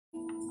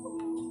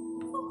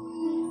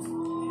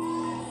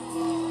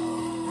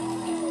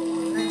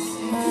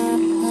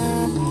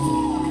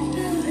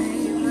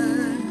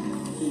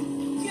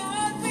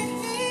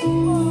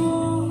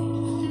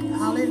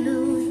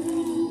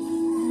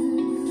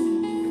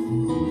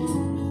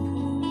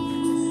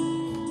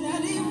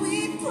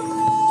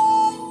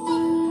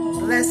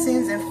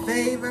blessings and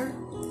favor.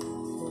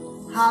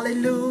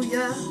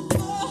 Hallelujah.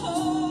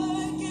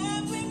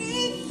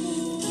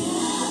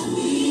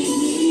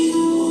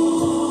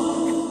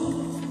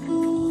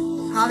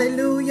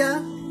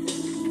 Hallelujah.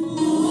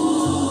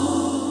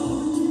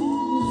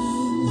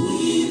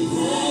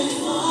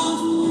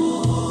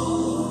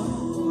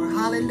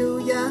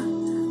 Hallelujah.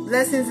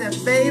 Blessings and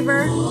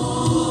favor.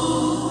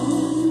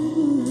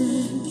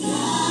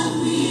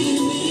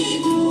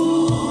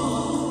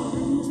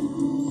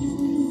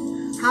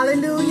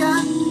 Hallelujah.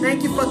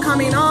 Thank you for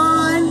coming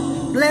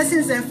on.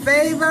 Blessings and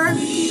favor.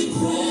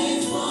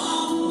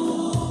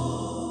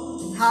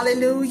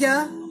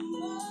 Hallelujah.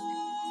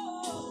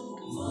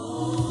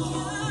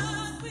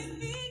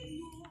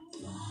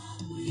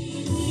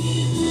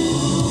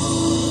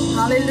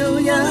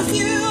 Hallelujah. With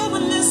you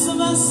and less of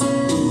us.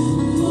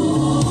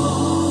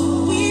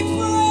 We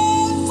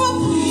pray for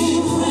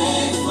more.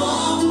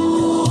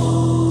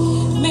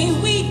 May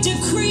we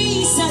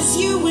decrease as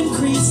you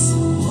increase.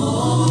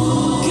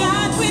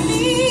 God, we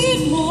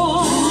need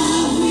more.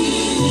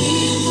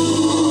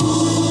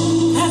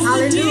 As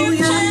the deer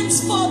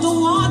pants for the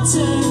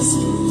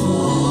waters,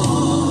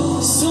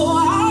 so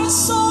our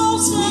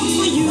souls long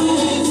for you.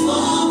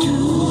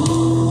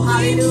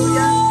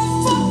 Hallelujah.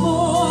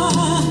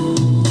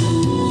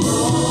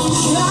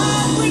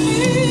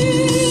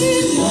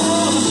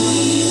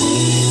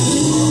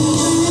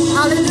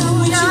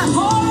 Hallelujah.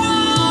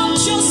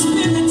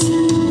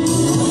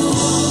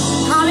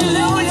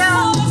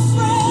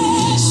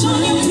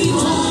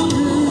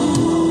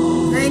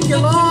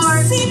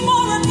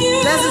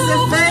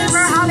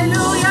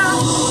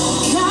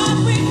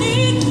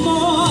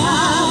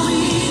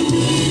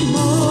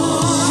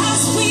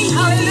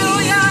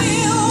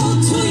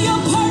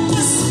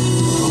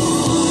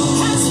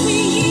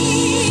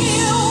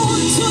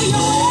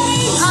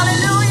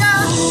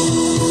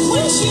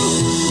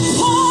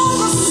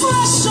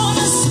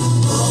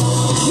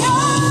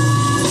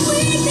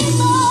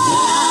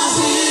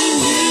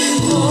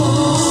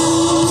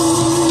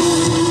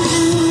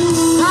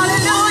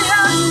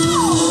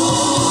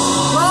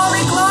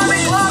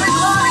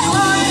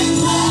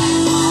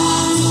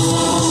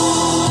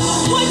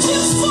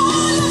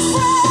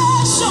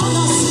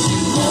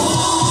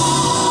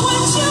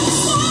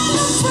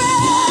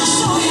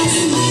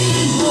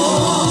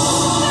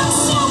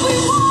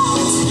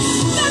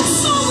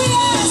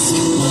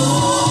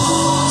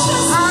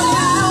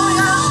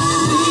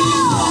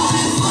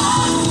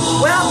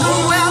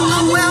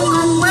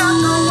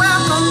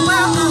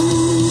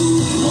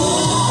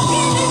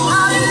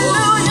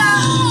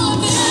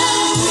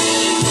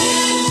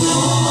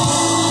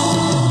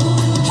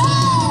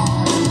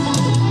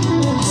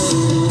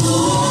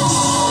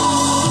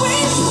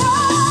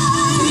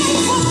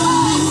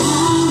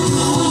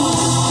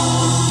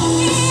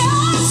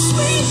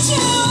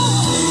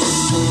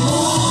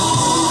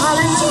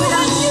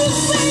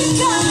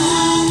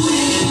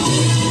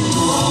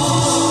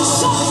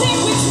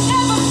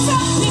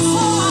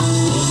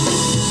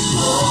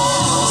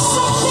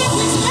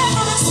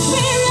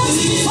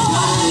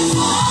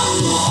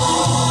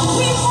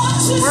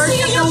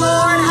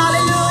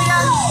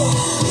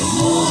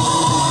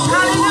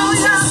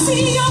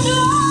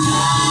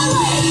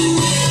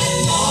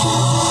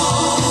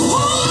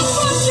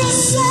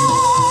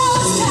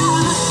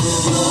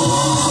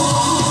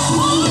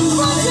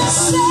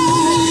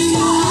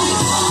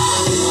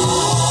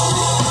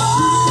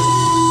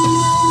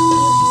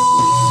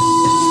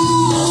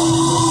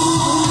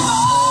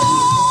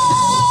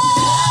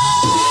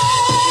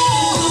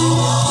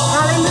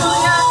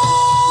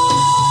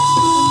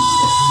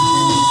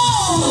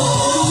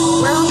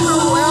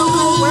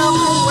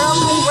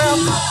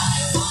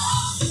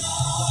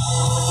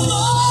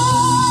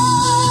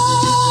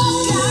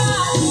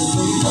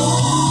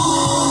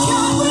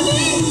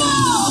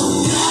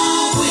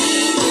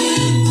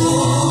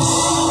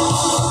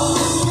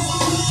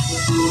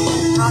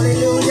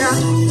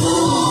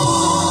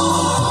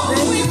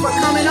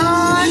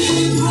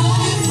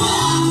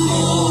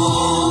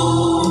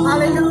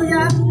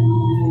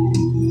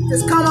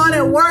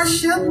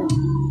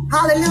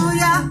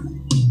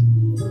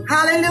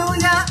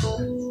 Hallelujah.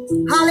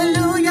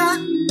 Hallelujah.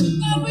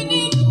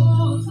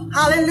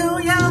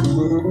 Hallelujah.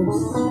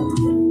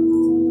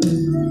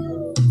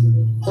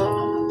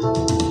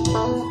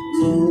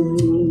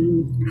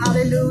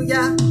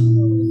 Hallelujah.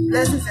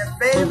 Blessings and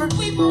favor.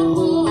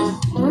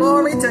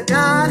 Glory to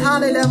God.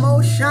 Hallelujah.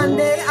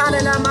 Shande.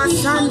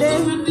 Hallelujah.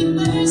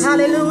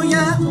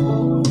 Hallelujah.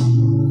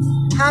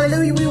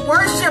 Hallelujah. We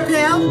worship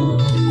Him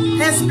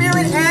in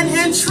spirit and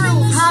in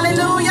truth.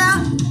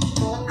 Hallelujah.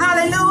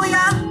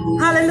 Hallelujah.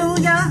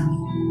 Hallelujah.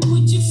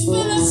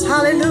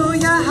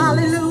 Hallelujah.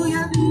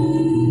 Hallelujah.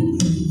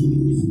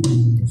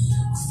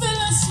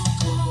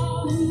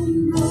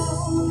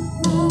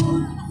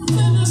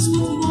 Fill us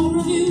with more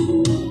of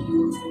you.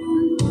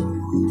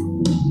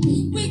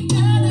 We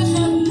gotta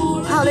have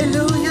more.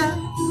 Hallelujah.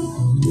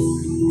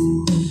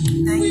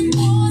 Thank you,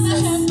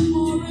 Jesus. Have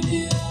more of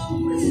you.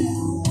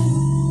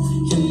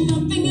 And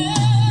nothing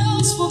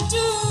else will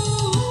do.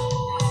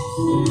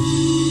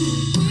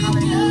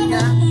 Hallelujah.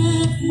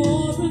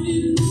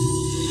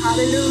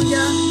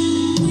 Hallelujah.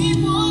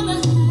 We wanna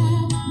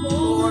have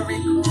more. Glory,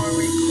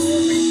 glory,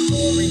 glory,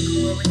 glory,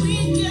 glory.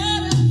 We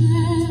gotta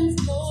have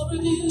more of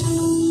you.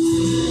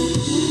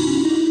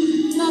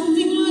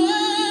 Nothing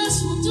less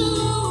will do.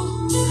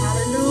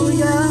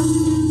 Hallelujah.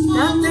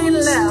 Nothing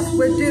less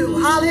will do.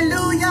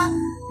 Hallelujah.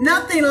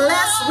 Nothing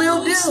less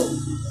will do.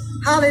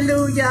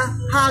 Hallelujah.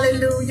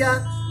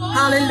 Hallelujah.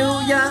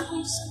 Hallelujah.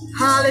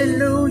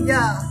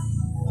 Hallelujah.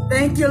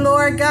 Thank you,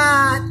 Lord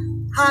God.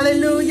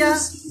 Hallelujah.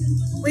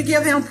 We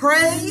give him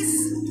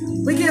praise.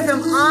 We give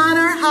him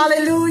honor.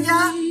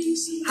 Hallelujah.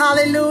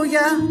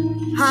 Hallelujah.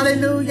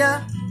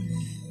 Hallelujah.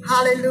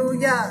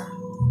 Hallelujah.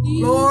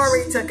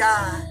 Glory to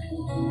God.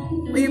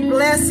 We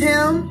bless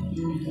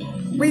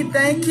him. We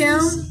thank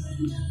him.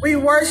 We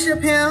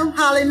worship him.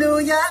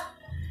 Hallelujah.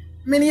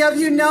 Many of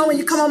you know when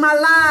you come on my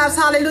lives,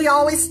 hallelujah, I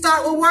always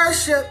start with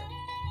worship.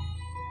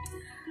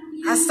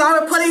 I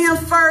start with putting him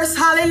first.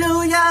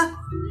 Hallelujah.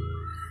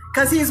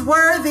 Because he's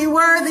worthy,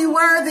 worthy,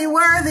 worthy,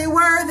 worthy,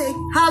 worthy.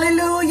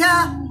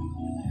 Hallelujah.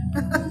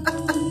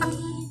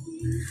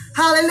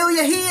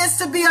 Hallelujah. He is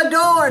to be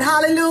adored.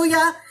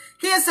 Hallelujah.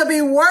 He is to be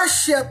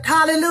worshiped.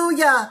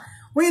 Hallelujah.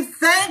 We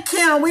thank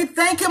him. We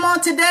thank him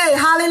on today.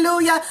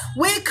 Hallelujah.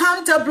 We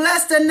come to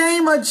bless the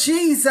name of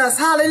Jesus.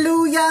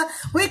 Hallelujah.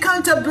 We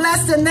come to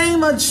bless the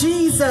name of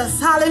Jesus.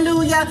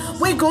 Hallelujah.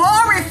 We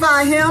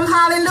glorify him.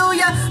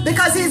 Hallelujah.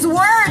 Because he's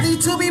worthy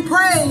to be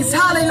praised.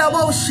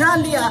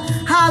 Hallelujah.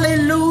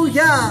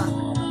 Hallelujah.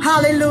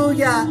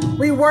 Hallelujah.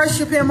 We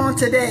worship him on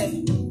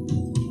today.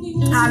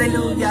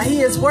 Hallelujah. He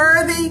is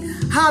worthy.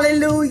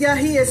 Hallelujah.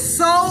 He is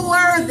so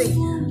worthy.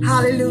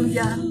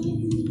 Hallelujah.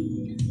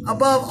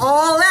 Above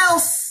all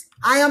else,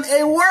 I am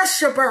a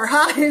worshiper.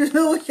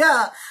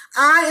 Hallelujah.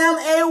 I am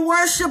a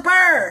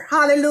worshiper.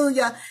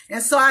 Hallelujah.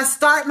 And so I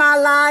start my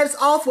lives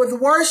off with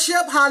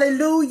worship.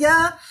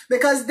 Hallelujah.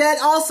 Because that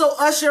also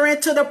usher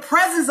into the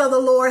presence of the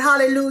Lord.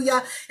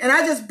 Hallelujah. And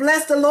I just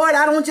bless the Lord.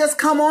 I don't just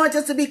come on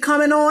just to be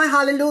coming on.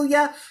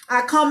 Hallelujah.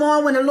 I come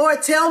on when the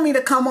Lord tells me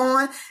to come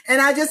on.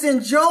 And I just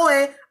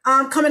enjoy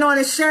coming on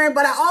and sharing,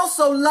 but I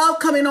also love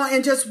coming on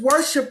and just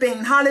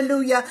worshiping.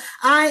 Hallelujah.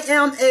 I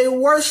am a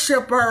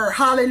worshiper.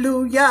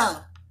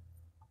 Hallelujah.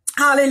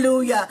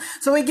 Hallelujah.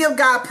 So we give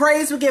God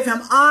praise. We give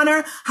him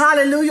honor.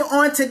 Hallelujah.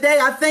 On today,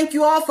 I thank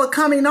you all for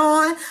coming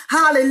on.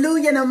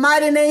 Hallelujah. In the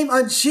mighty name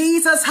of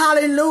Jesus.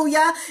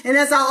 Hallelujah. And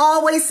as I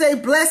always say,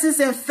 blessings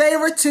and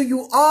favor to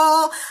you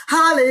all.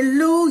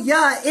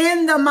 Hallelujah.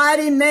 In the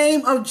mighty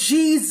name of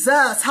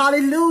Jesus.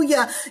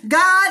 Hallelujah.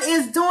 God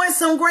is doing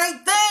some great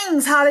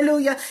things.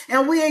 Hallelujah.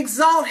 And we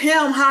exalt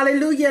him.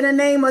 Hallelujah. In the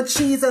name of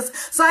Jesus.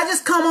 So I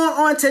just come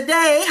on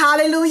today.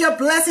 Hallelujah.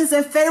 Blessings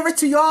and favor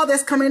to you all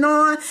that's coming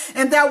on,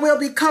 and that will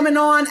be coming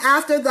on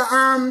after the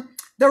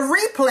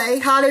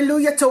replay.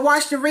 Hallelujah. To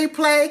watch the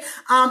replay.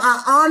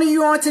 I honor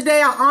you on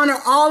today. I honor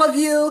all of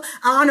you.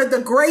 I honor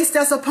the grace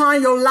that's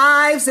upon your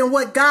lives and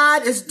what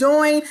God is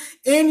doing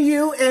in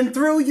you and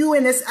through you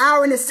in this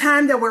hour and this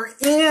time that we're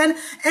in.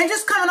 And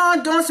just coming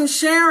on doing some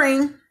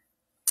sharing.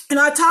 And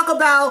I talk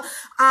about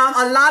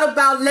a lot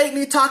about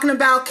lately, talking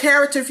about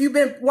character. If you've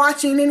been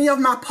watching any of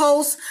my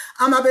posts,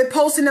 I've been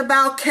posting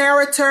about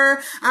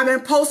character. I've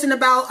been posting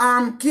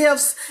about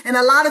gifts. And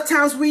a lot of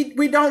times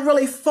we don't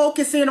really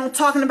focus in on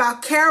talking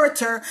about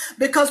character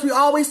because we're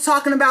always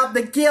talking about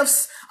the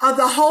gifts of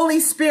the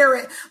Holy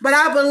Spirit. But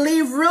I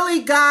believe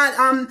really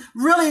God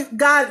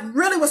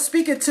really was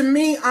speaking to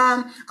me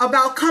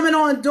about coming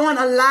on doing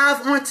a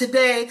live on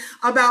today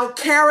about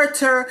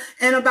character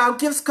and about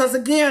gifts. Because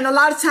again, a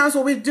lot of times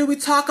what we do, we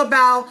talk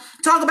about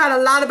a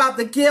lot about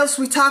the gifts.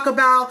 We talk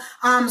about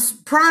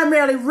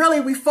primarily really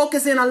we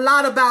focus in a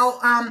lot about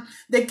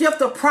the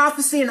gift of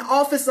prophecy and the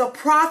office of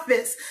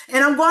prophets.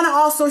 And I'm going to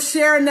also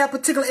share in that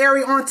particular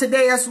area on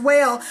today as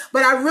well.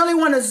 But I really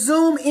want to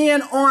zoom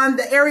in on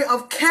the area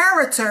of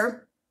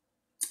character.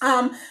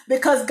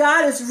 Because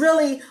God is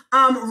really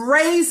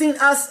raising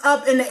us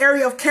up in the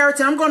area of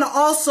character. I'm going to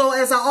also,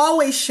 as I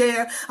always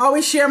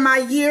share my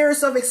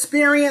years of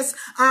experience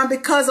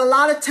because a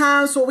lot of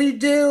times what we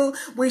do,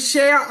 we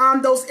share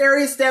those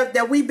areas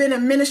that we've been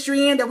in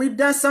ministry in, that we've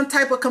done some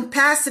type of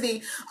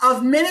capacity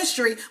of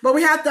ministry. But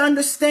we have to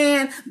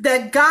understand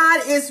that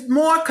God is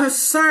more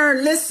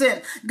concerned.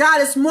 Listen,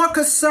 God is more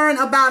concerned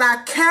about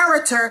our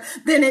character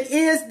than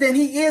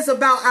he is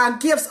about our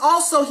gifts.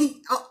 Also,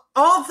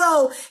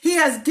 although he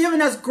has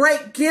given us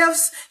great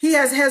gifts, he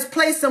has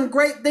placed some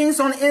great things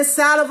on the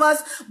inside of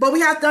us, but we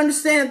have to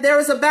understand there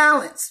is a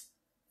balance.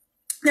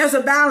 There's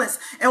a balance.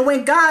 And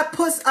when God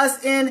puts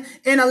us in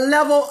a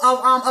level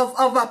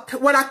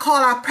of what I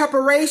call our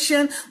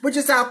preparation, which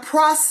is our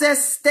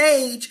process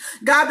stage,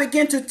 God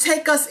began to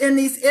take us in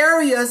these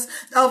areas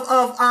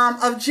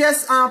of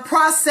just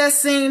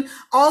processing,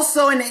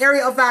 also in the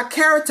area of our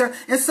character.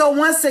 And so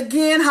once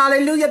again,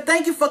 hallelujah,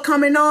 thank you for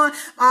coming on.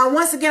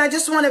 Once again, I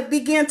just want to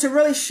begin to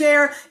really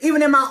share,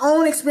 even in my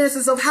own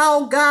experiences, of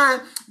how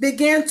God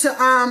began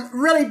to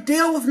really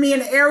deal with me in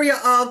the area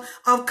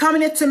of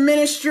coming into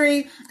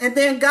ministry, and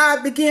then then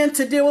God began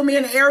to deal with me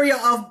in the area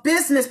of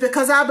business,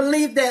 because I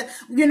believe that,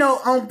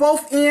 on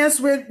both ends,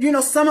 we're,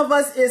 some of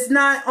us is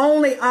not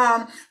only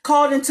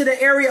called into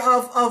the area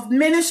of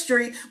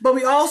ministry, but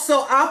we also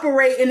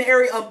operate in the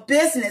area of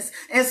business.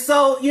 And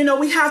so,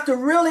 we have to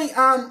really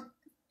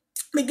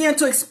begin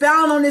to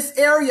expound on this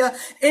area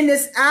in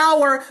this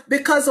hour,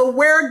 because of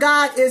where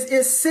God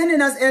is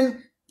sending us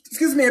and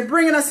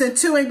bringing us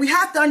into. And we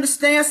have to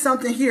understand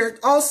something here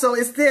also,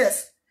 is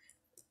this.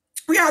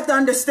 We have to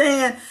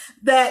understand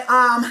that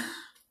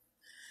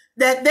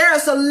that there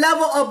is a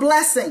level of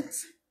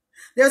blessings.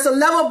 There's a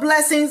level of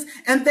blessings,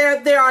 and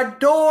there are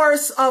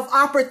doors of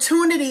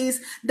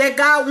opportunities that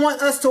God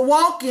wants us to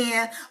walk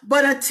in.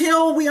 But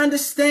until we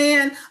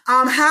understand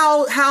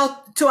how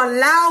to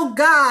allow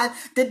God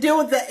to deal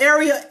with the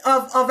area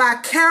of our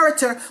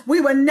character,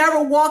 we will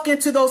never walk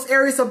into those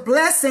areas of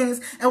blessings,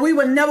 and we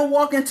will never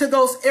walk into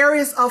those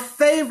areas of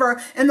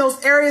favor and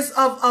those areas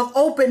of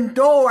open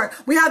door.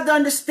 We have to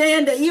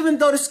understand that even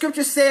though the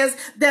scripture says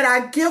that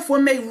our gift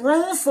will make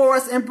room for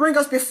us and bring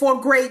us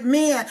before great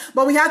men,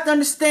 but we have to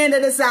understand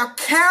that it's our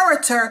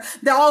character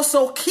that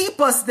also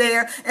keep us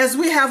there, as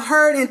we have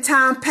heard in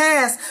time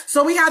past.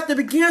 So we have to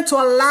begin to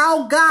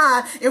allow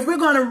God, if we're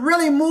going to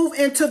really move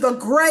into the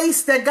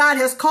grace that God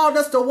has called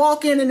us to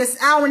walk in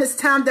this hour and this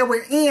time that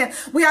we're in,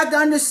 we have to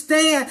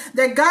understand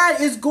that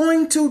God is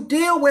going to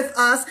deal with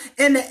us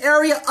in the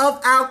area of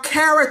our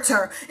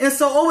character. And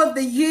so over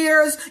the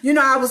years,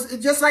 I was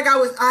just like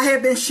I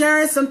had been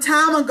sharing some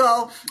time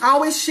ago. I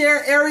always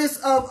share areas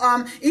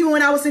of even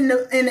when I was in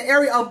the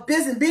area of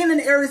business, being in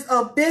the areas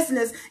of business,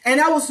 and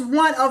that was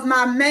one of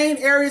my main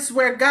areas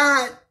where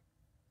God,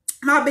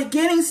 my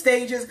beginning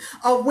stages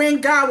of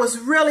when God was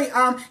really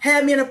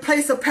had me in a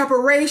place of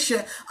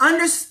preparation.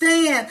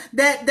 Understand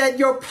that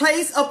your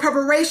place of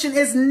preparation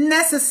is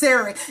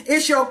necessary.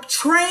 It's your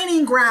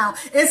training ground.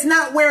 It's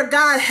not where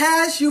God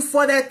has you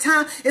for that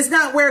time. It's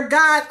not where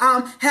God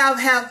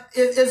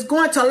is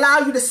going to allow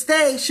you to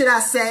stay, should I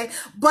say.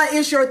 But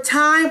it's your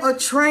time of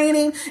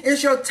training.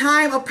 It's your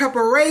time of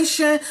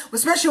preparation,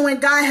 especially when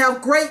God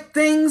have great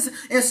things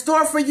in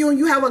store for you, and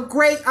you have a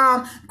great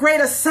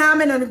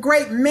assignment and a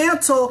great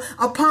mantle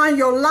upon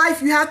your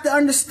life. You have to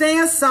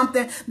understand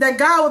something, that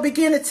God will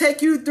begin to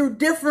take you through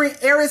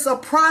different areas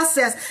of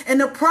process, and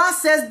the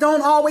process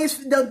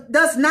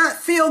does not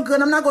feel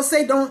good. I'm not going to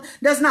say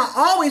does not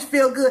always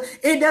feel good.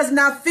 It does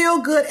not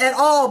feel good at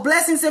all.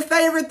 Blessings and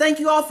favor. Thank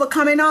you all for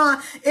coming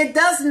on. It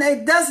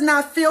does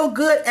not feel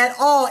good at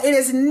all. It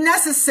is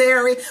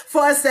necessary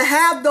for us to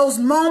have those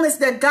moments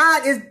that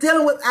God is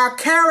dealing with our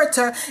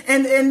character,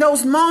 and in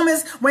those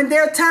moments when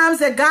there are times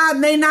that God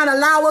may not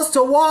allow us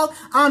to walk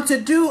to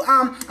do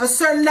a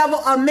certain level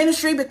of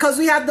ministry, because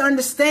we have to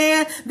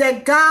understand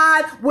that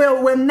God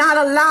will not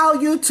allow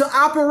you to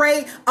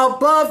operate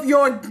above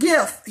your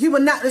gift. He will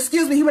not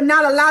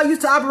allow you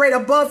to operate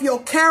above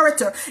your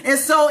character. And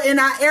so in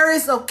our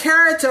areas of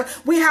character,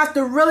 we have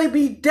to really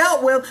be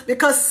dealt with,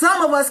 because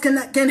some of us can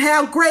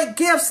have great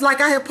gifts,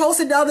 like I had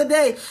posted the other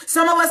day.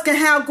 Some of us can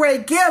have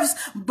great gifts,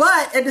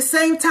 but at the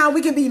same time,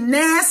 we can be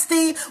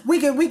nasty. We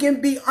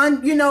can be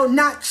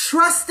not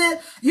trusted,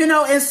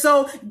 and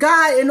so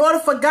God, in order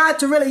for God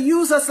to really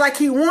use us like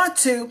he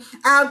wants to,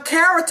 our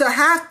character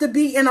has to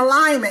be in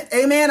alignment.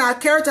 Amen. Our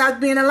character has to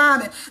be in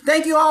alignment.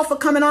 Thank you all for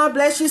coming on.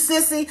 Bless you,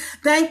 sissy.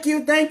 Thank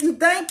you. Thank you.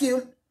 Thank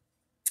you.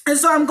 And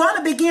so I'm going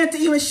to begin to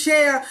even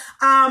share,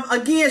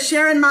 again,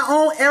 sharing my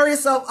own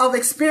areas of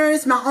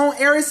experience, my own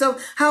areas of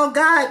how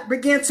God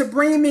began to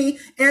bring me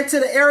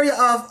into the area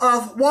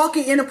of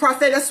walking in the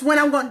prophetic. That's what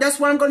I'm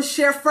going to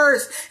share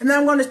first. And then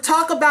I'm going to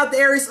talk about the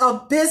areas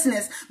of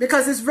business,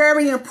 because it's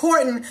very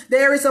important, the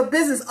areas of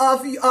business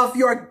of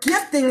your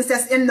giftings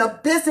that's in the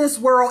business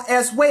world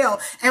as well.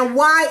 And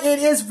why it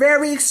is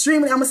very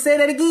extremely, I'm going to say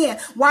that again,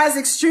 why it's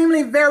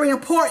extremely very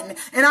important.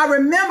 And I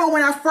remember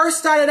when I first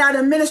started out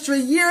in ministry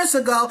years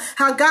ago,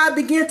 how God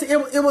began to,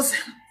 it was,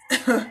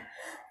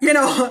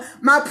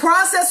 my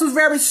process was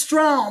very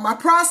strong. My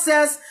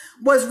process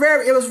was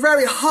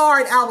very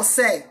hard, I would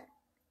say.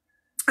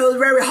 It was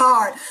very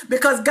hard,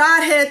 because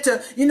God had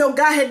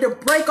to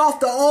break off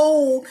the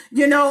old,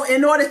 in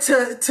order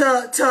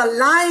to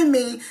align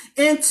me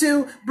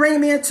bring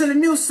me into the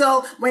new.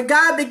 So when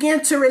God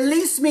began to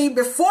release me,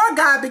 before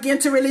God began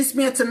to release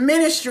me into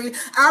ministry,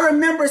 I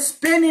remember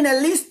spending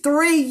at least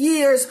 3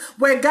 years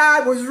where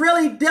God was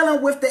really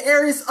dealing with the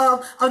areas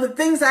of the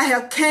things I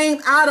have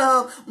came out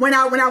of when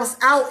I was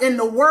out in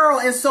the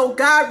world. And so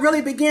God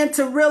really began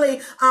to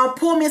really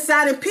pull me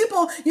aside. And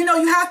people, you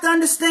have to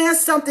understand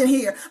something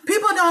here.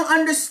 People don't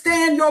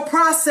understand your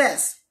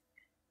process.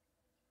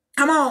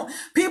 Come on.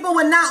 People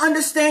will not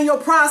understand your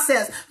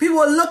process. People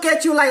will look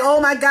at you like, oh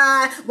my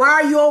God, why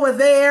are you over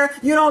there?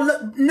 You don't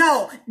look.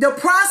 No, the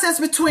process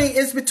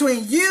is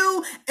between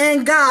you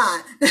and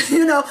God.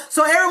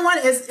 So everyone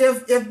is,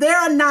 if they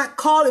are not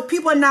called, if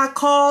people are not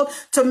called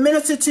to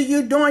minister to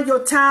you during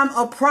your time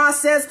of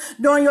process,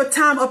 during your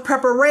time of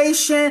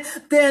preparation,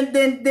 then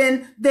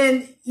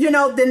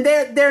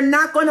they're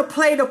not going to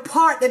play the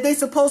part that they're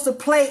supposed to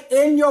play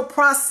in your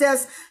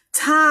process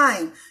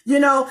time,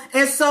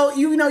 and so,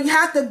 you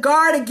have to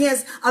guard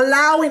against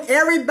allowing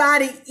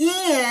everybody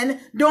in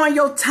during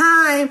your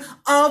time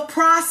of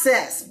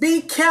process.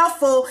 Be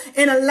careful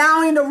in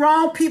allowing the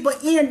wrong people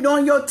in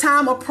during your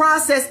time of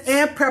process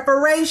and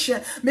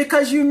preparation,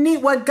 because you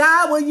need what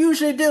God will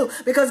usually do,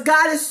 because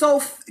God is so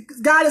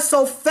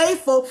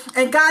faithful,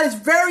 and God is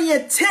very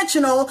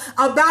intentional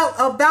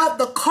about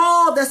the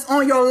call that's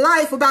on your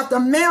life, about the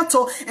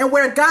mantle and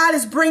where God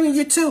is bringing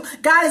you to.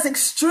 God is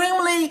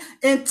extremely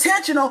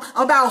intentional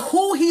about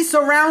who he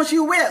surrounds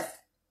you with.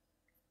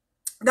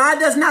 God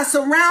does not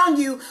surround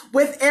you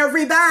with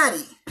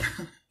everybody.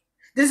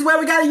 This is where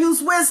we got to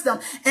use wisdom.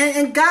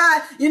 And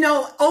God,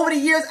 over the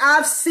years,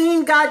 I've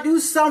seen God do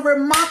some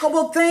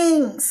remarkable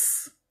things.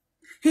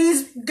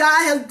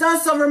 God has done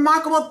some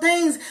remarkable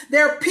things.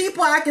 There are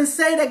people I can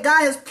say that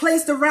God has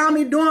placed around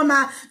me during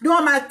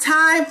my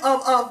time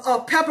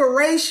of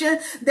preparation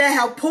that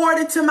have poured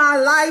into my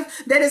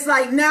life. That is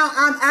like, now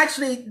I'm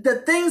actually, the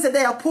things that they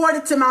have poured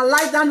into my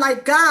life, I'm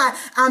like, God,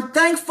 I'm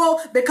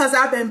thankful because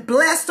I've been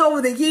blessed over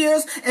the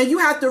years. And you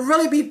have to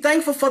really be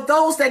thankful for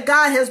those that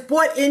God has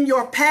brought in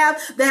your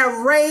path, that have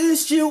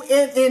raised you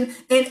in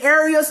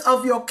areas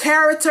of your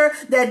character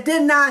that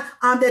did not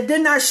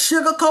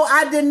sugarcoat.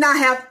 I did not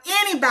have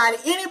anybody,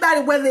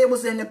 whether it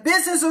was in the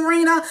business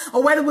arena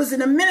or whether it was in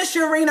the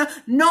ministry arena,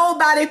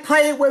 nobody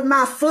played with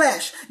my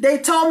flesh. They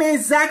told me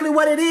exactly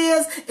what it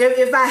is.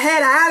 If I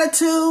had an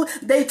attitude,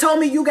 they told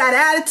me, you got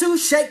attitude,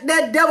 shake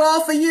that devil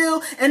off of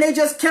you. And they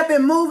just kept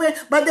it moving,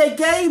 but they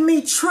gave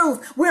me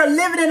truth. We're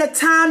living in a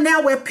time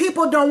now where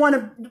people don't want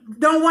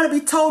to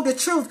be told the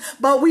truth,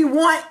 but we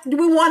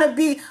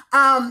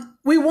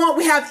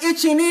have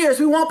itching ears.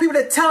 We want people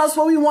to tell us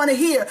what we want to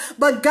hear.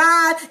 But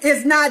God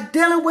is not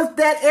dealing with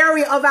that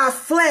area of our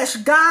flesh.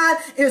 God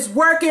is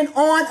working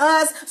on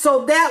us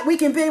so that we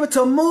can be able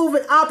to move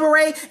and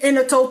operate in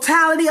the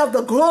totality of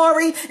the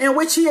glory in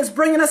which he is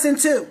bringing us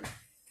into.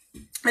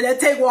 And that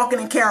take walking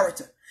in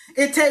character.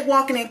 It take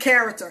walking in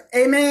character.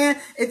 Amen.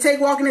 It take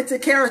walking into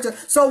character.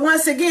 So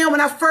once again, when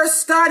I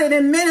first started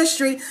in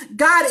ministry,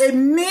 God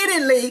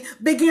immediately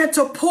began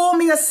to pull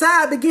me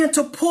aside, began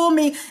to pull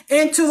me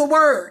into the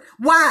word.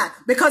 Why?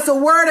 Because the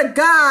word of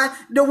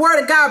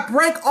God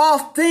break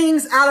off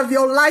things out of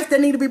your life that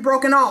need to be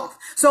broken off.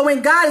 So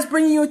when God is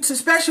bringing you to,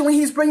 especially when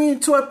he's bringing you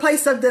to a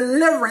place of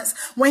deliverance,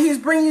 when he's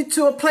bringing you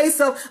to a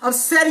place of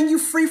setting you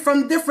free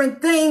from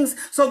different things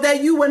so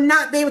that you will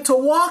not be able to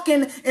walk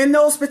in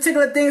those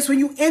particular things when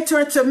you enter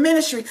into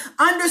ministry.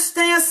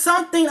 Understand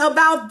something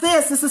about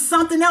this. This is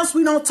something else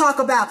we don't talk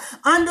about.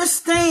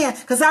 Understand,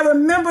 because I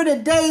remember the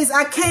days,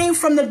 I came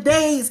from the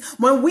days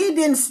when we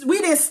didn't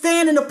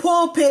stand in the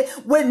pulpit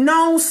with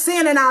known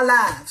sin in our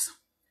lives.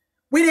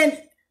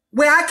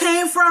 Where I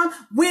came from,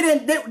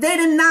 they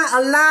did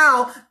not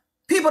allow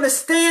people to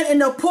stand in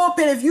the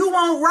pulpit. If you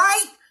weren't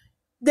right,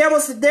 there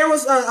was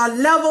a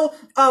level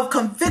of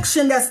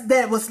conviction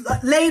that was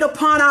laid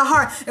upon our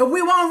heart. If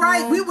we weren't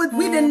right,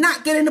 we did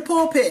not get in the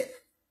pulpit.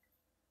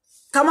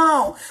 Come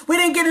on. We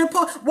didn't get in the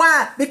pulpit.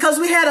 Why? Because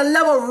we had a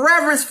level of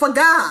reverence for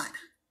God.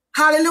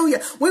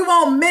 Hallelujah. We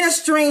weren't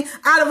ministering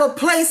out of a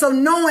place of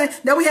knowing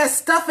that we had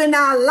stuff in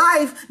our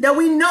life that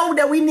we know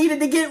that we needed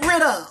to get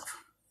rid of.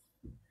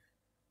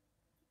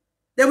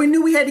 That we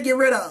knew we had to get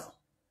rid of.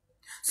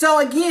 So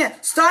again,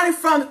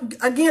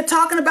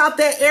 talking about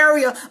that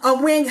area of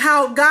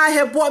how God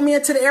had brought me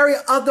into the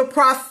area of the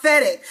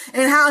prophetic,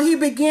 and how he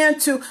began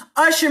to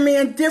usher me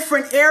in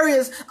different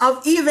areas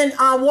of even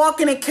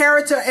walking in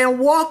character and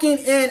walking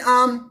in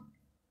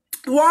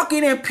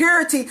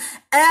purity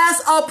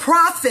as a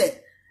prophet.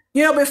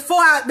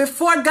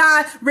 Before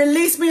God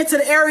released me into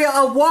the area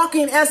of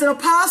walking as an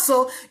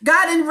apostle,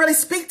 God didn't really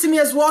speak to me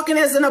as walking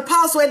as an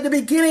apostle at the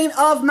beginning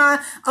of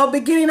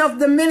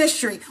the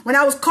ministry. When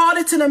I was called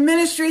into the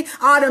ministry,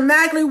 I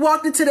automatically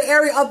walked into the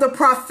area of the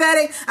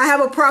prophetic. I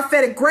have a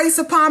prophetic grace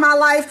upon my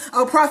life,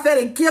 a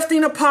prophetic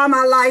gifting upon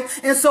my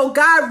life. And so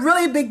God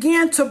really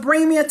began to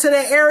bring me into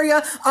the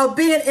area of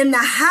being in the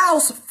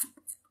house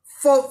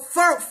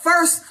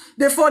first.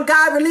 Before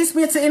God released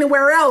me into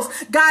anywhere else,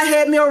 God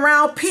had me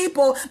around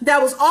people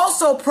that was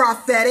also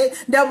prophetic,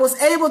 that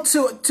was able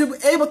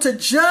to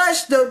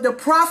judge the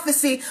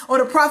prophecy or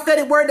the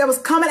prophetic word that was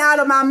coming out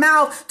of my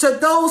mouth to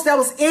those that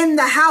was in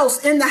the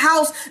house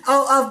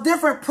of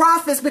different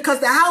prophets, because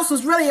the house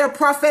was really a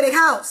prophetic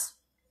house.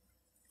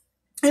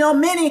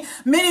 Many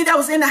that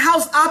was in the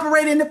house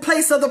operate in the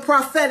place of the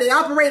prophetic,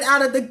 operate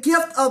out of the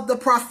gift of the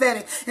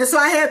prophetic. And so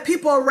I had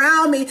people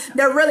around me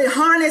that really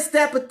harnessed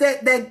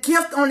that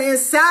gift on the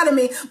inside of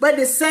me. But at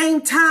the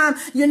same time,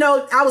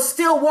 I was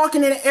still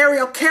walking in an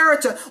area of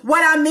character.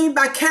 What I mean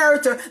by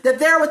character, that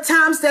there were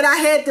times that I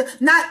had to,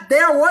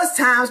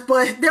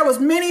 but there was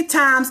many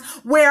times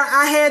where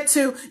I had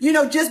to,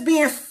 just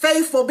being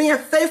faithful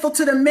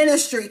to the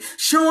ministry,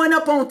 showing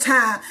up on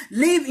time,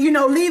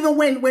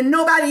 leaving when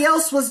nobody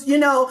else was,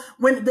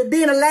 when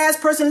being the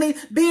last person lead,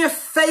 being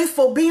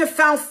faithful, being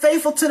found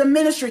faithful to the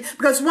ministry.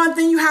 Because one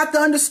thing you have to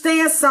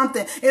understand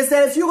something is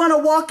that if you're going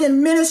to walk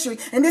in ministry,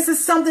 and this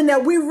is something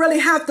that we really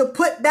have to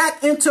put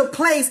back into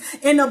place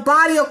in the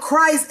body of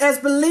Christ as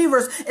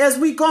believers, as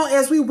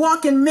we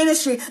walk in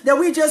ministry, that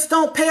we just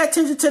don't pay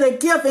attention to the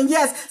gift. And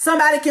yes,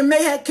 somebody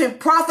can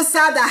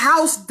prophesy the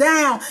house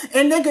down,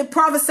 and they can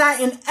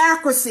prophesy in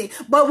accuracy,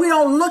 but we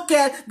don't look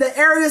at the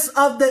areas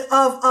of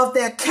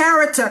their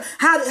character.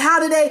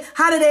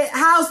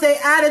 How's their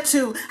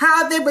attitude?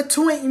 How are they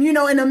between,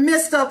 in the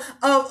midst of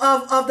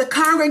the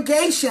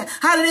congregation?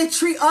 How do they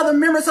treat other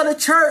members of the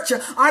church?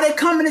 Are they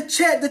coming to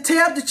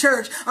tear up the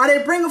church? Are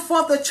they bringing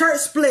forth the church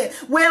split?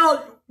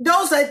 Well,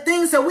 those are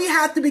things that we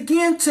have to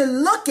begin to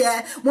look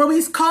at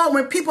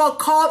when people are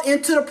called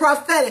into the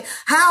prophetic.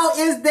 How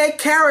is their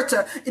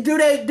character? Do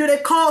they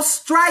cause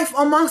strife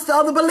amongst the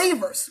other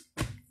believers?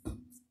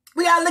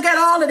 We got to look at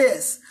all of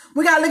this.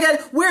 We got to look at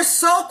it. We're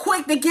so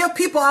quick to give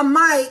people a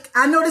mic.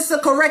 I know this is a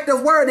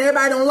corrective word.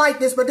 Everybody don't like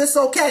this, but this is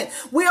okay.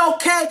 We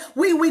okay.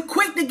 We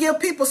quick to give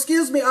people,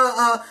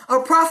 a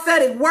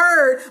prophetic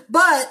word,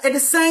 but at the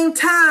same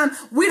time,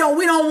 we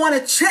don't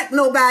want to check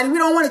nobody. We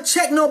don't want to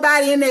check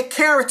nobody in their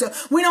character.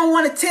 We don't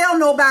want to tell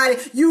nobody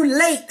you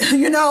late.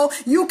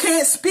 You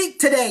can't speak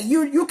today.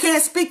 You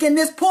can't speak in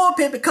this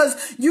pulpit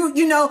because you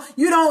don't,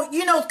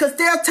 because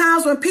there are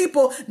times when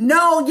people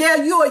know,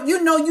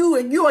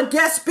 you're a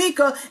guest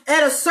speaker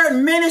at a certain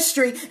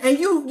ministry, and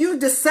you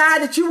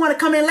decide that you want to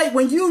come in late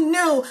when you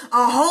knew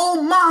a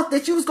whole month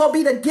that you was going to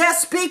be the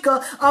guest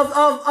speaker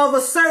of a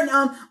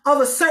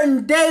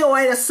certain day or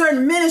at a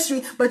certain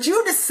ministry, but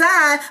you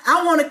decide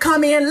I want to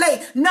come in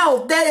late.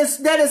 No, that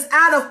is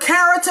out of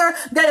character.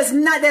 That's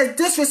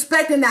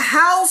disrespecting the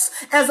house.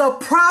 As a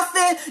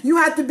prophet, you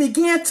have to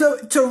begin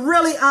to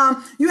really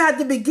you have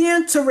to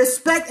begin to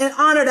respect and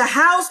honor the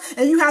house,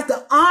 and you have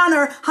to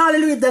honor,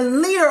 hallelujah, the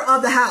leader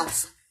of the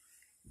house.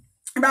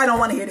 I don't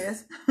want to hear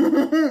this,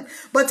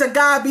 but to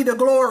God be the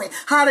glory.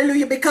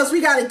 Hallelujah. Because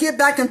we got to get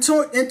back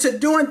into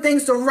doing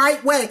things the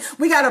right way.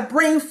 We got to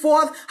bring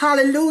forth,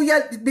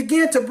 hallelujah,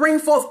 begin to bring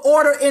forth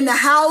order in the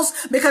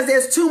house, because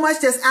there's too much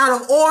that's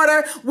out of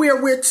order.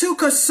 We're too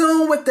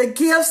consumed with the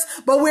gifts,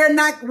 but we're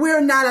not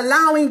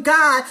allowing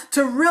God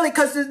to really,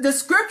 because the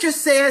scripture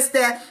says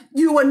that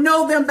you will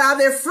know them by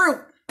their fruit,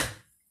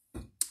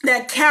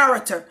 their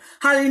character.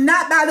 Hallelujah.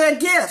 Not by their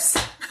gifts.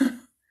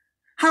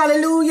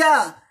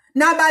 Hallelujah.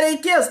 Not by their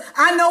gifts.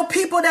 I know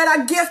people that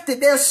are gifted.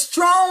 They're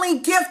strongly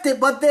gifted,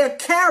 but their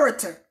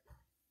character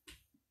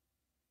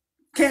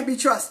can't be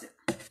trusted.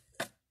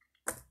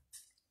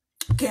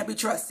 Can't be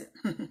trusted.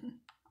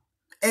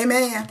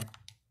 Amen.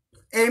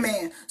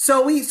 Amen.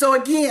 So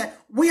again,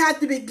 we have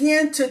to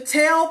begin to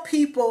tell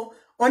people,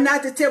 or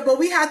not to tell, but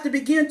we have to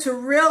begin to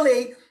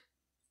really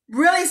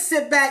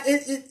sit back.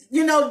 During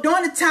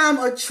the time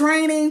of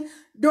training,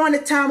 during the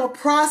time of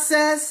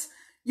process,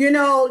 during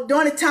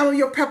the time of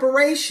your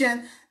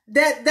preparation,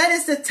 that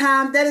is the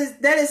time, that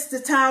is the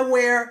time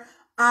where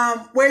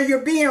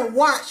you're being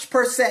watched,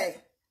 per se.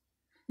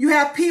 You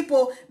have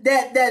people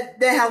that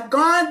have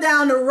gone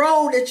down the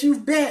road that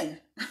you've been,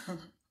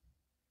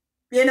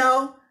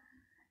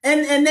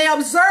 and they're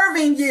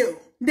observing you.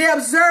 They're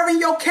observing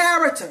your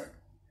character.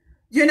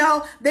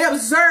 They're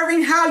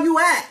observing how you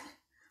act.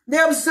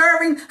 They're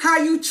observing how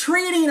you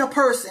treating a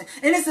person.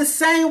 And it's the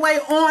same way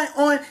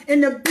on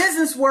in the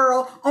business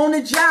world, on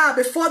the job.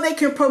 Before they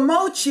can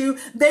promote you,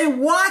 they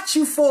watch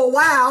you for a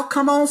while.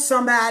 Come on,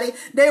 somebody.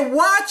 They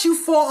watch you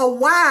for a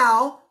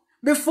while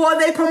before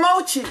they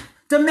promote you,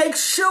 to make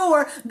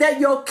sure that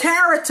your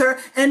character,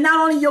 and not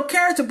only your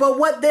character, but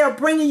what they're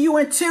bringing you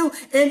into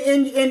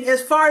in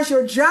as far as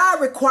your job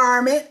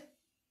requirement,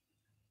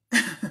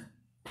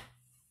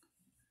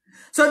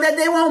 so that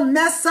they won't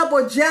mess up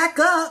or jack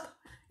up.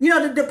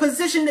 The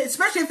position,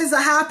 especially if it's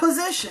a high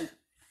position,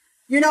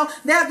 they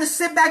have to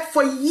sit back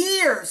for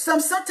years.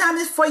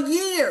 Sometimes it's for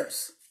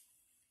years,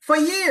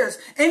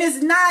 and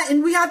it's not.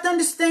 And we have to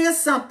understand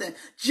something.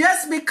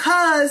 Just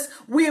because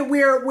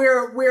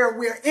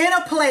we're in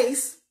a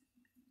place,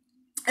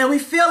 and we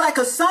feel like,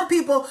 cause some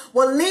people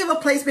will leave a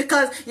place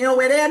because,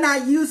 where they're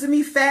not using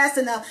me fast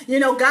enough.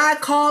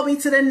 God called me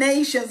to the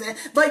nations,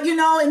 but in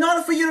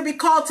order for you to be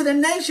called to the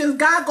nations,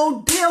 God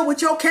go deal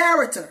with your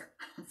character.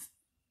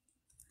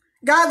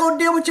 God go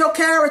deal with your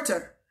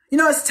character.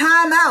 It's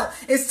time out.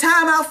 It's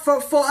time out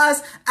for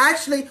us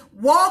actually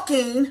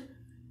walking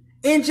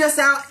in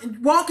our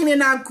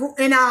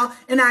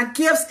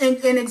gifts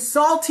and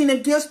exalting the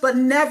gifts, but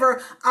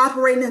never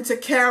operating into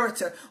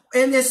character.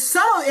 And in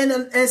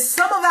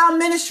some of our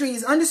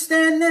ministries,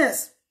 understand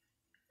this.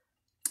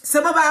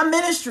 Some of our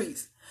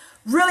ministries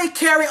really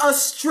carry a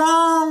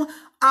strong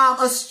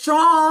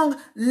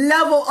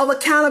level of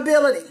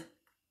accountability.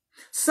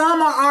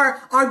 Some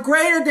are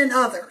greater than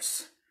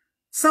others.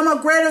 Some are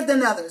greater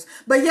than others,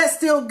 but yet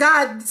still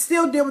God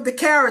still deal with the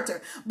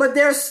character. But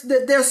there's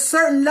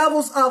certain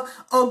levels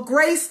of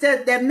grace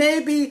that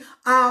may be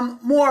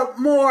more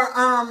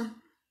I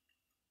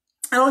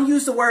don't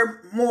use the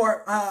word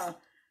more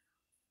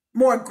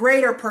more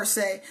greater per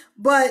se,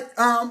 but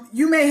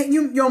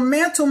your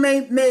mantle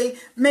may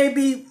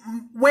be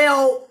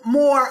well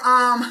more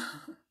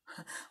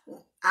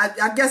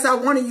I guess I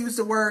want to use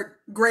the word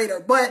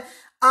greater, but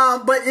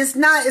it's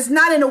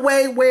not in a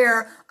way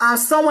where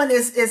someone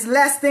is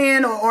less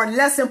than or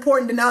less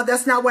important than others.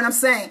 That's not what I'm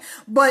saying.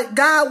 But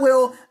God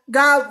will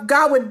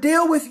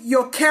deal with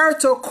your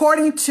character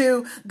according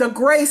to the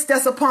grace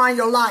that's upon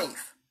your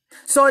life.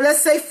 So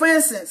let's say, for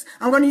instance,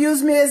 I'm going to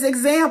use me as an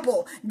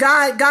example.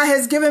 God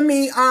has given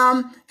me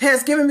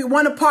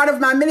one part of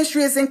my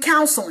ministry is in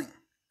counseling.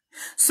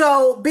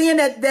 So being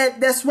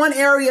that's one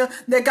area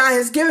that God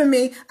has given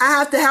me, I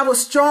have to have a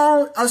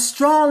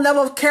strong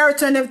level of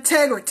character and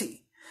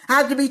integrity. I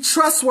have to be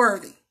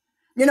trustworthy.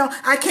 You know,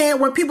 I can't,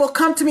 when people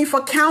come to me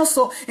for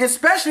counsel,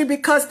 especially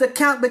because of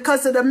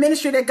the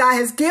ministry that God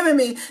has given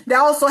me, they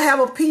also have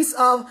a piece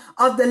of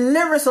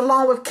deliverance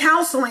along with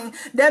counseling.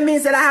 That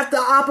means that I have to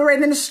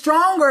operate in a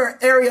stronger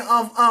area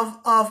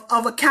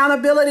of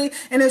accountability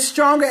and a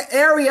stronger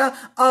area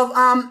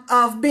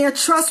of being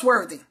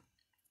trustworthy.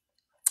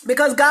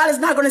 Because God is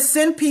not going to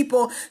send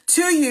people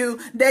to you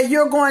that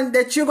you're going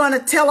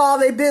to tell all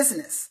their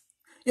business.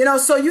 You know,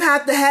 so you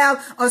have to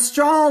have a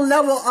strong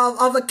level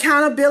of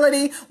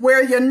accountability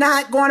where you're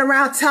not going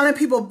around telling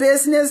people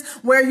business,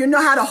 where you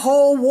know how to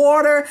hold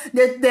water,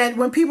 that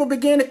when people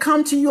begin to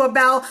come to you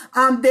about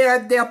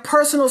their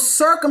personal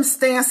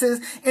circumstances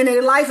in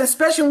their life,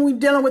 especially when we're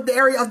dealing with the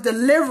area of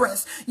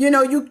deliverance, you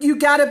know, you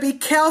got to be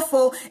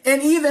careful,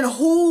 and even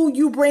who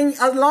you bring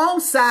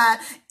alongside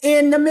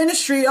in the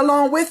ministry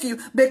along with you,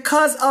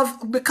 because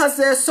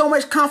there's so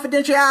much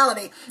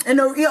confidentiality. And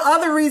the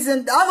other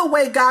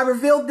way God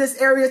revealed this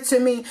area to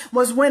me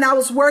was when I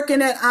was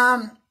working in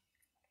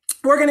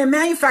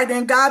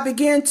manufacturing. God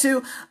began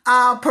to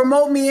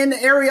promote me in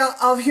the area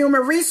of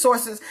human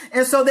resources.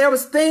 And so there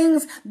was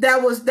things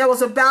that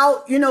was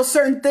about, you know,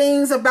 certain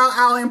things about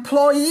our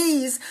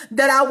employees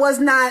that I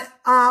was not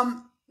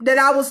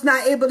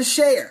able to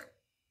share.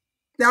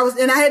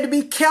 And I had to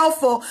be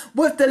careful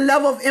with the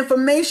level of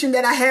information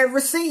that I had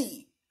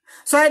received.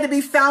 So I had to be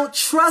found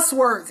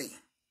trustworthy.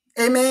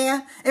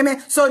 Amen.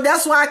 Amen. So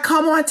that's why I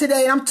come on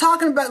today. I'm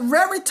talking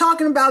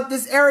about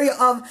this area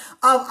of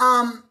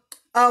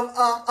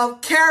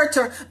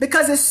character,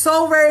 because it's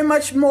so very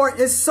much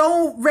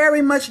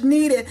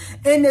needed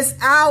in this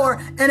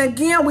hour. And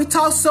again, we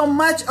talk so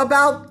much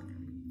about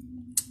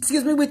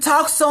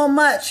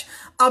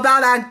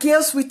our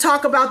gifts. We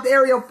talk about the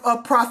area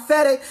of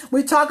prophetic.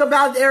 We talk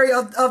about the area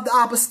of the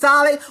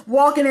apostolic,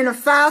 walking in a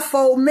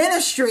fivefold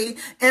ministry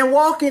and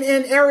walking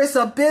in areas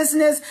of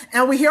business.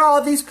 And we hear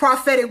all these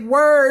prophetic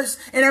words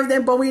and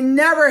everything, but we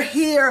never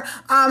hear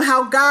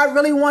how God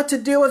really wants to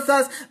deal with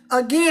us.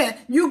 Again,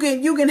 you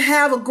can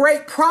have a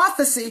great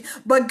prophecy,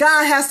 but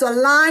God has to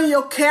align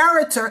your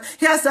character.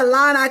 He has to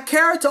align our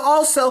character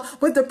also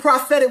with the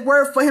prophetic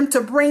word for him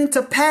to bring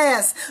to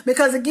pass.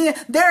 Because again,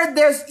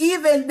 there's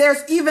even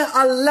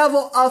a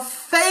level of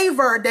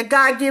favor that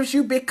God gives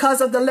you because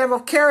of the level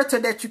of character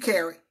that you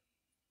carry.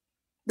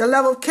 The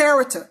level of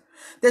character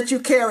that you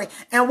carry.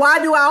 And why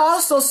do I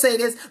also say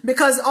this?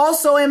 Because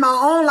also in my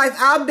own life,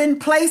 I've been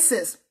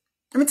places.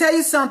 Let me tell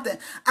you something.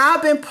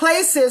 I've been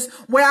places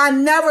where I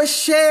never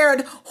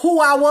shared who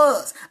I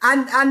was.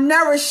 I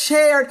never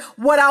shared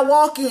what I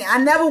walk in. I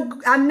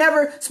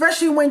never,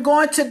 especially when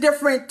going to a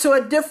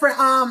different,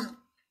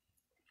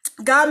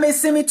 God may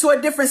send me to a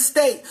different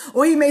state,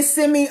 or he may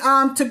send me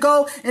to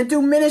go and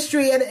do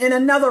ministry in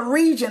another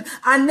region.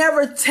 I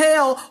never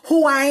tell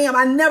who I am.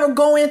 I never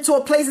go into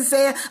a place and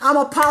say, I'm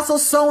apostle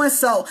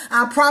so-and-so,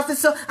 I'm prophet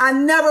so. I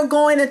never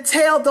go in and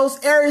tell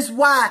those areas.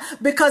 Why?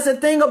 Because the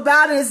thing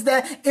about it is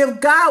that if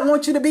God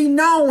wants you to be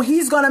known,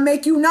 he's going to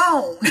make you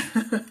known.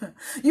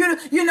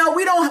 you know,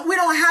 we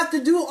don't have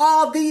to do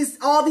all these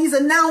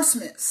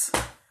announcements.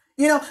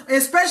 You know,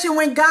 especially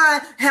when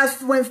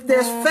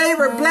there's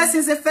favor,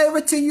 blessings and favor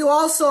to you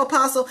also,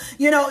 apostle.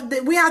 You know,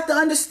 we have to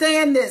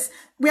understand this.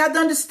 We have to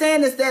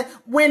understand this, that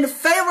when the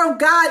favor of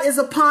God is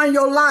upon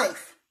your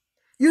life,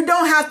 you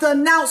don't have to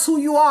announce who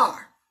you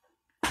are.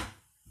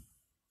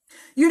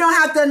 You don't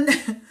have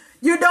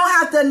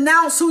to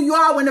announce who you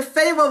are when the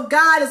favor of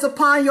God is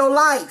upon your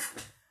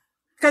life.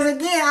 Because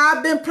again,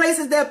 I've been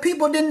places that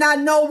people did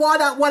not know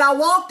what I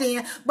walked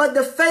in, but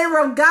the favor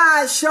of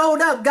God showed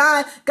up.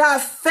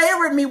 God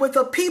favored me with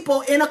the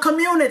people in a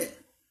community.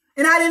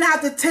 And I didn't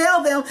have to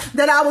tell them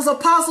that I was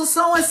apostle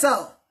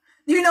so-and-so.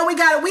 You know, we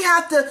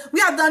have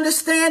to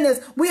understand this.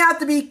 We have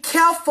to be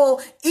careful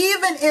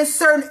even in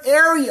certain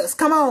areas.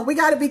 Come on, we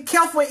got to be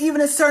careful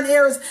even in certain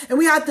areas, and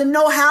we have to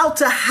know how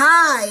to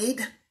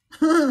hide.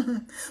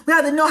 We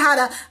have to know how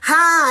to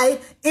hide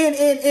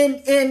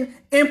in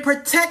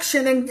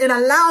protection and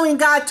allowing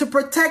God to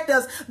protect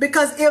us.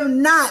 Because if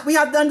not, we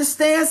have to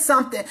understand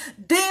something.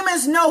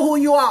 Demons know who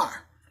you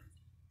are.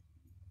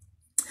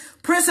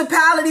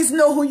 Principalities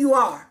know who you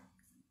are.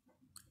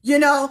 You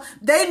know,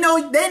 they know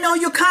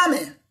you're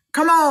coming.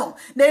 Come on.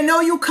 They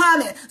know you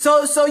coming.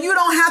 So you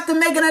don't have to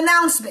make an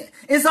announcement.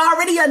 It's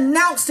already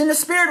announced in the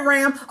spirit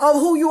realm of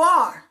who you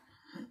are.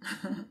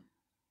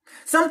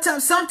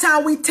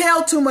 Sometimes we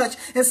tell too much,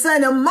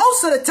 and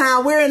most of the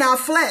time we're in our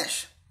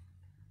flesh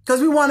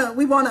because we want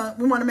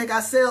to make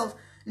ourselves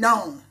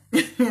known,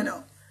 you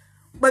know.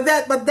 But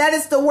that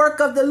is the work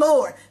of the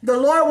Lord. The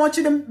Lord wants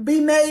you to be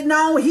made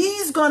known.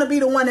 He's going to be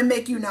the one to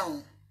make you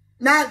known.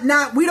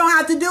 Not we don't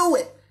have to do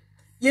it.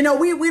 You know,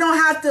 we don't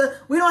have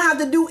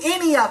to do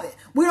any of it.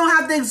 We don't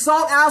have to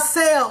exalt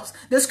ourselves.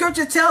 The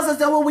scripture tells us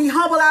that when we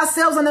humble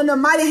ourselves under the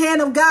mighty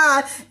hand of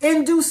God,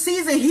 in due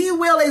season, he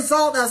will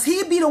exalt us.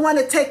 He'll be the one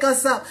to take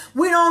us up.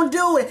 We don't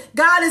do it.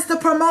 God is the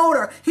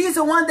promoter. He's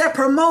the one that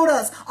promotes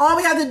us. All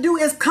we have to do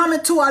is come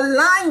into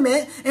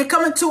alignment and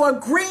come into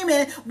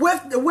agreement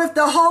with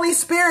the Holy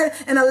Spirit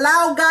and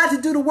allow God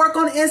to do the work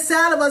on the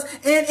inside of us.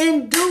 And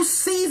in due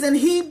season,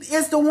 he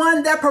is the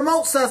one that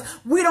promotes us.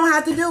 We don't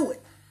have to do it.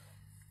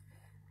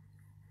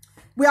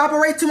 We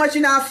operate too much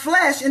in our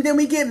flesh, and then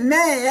we get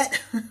mad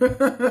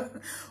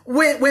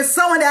when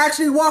someone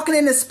actually walking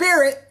in the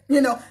spirit, you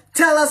know,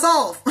 tell us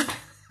off.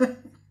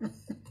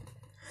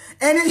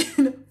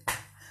 And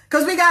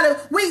because we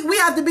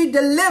have to be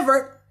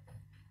delivered.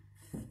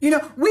 You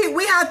know,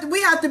 we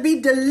have to be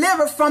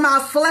delivered from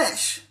our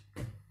flesh.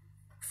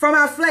 From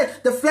our flesh,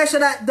 the flesh of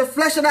the eyes, the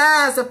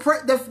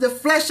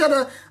flesh of the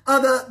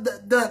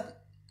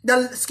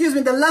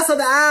lust of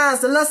the eyes,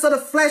 the lust of the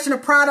flesh, and the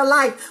pride of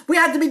life. We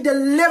have to be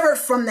delivered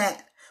from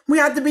that. We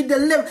have to be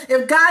delivered.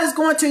 If God is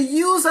going to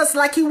use us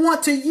like he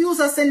wants to use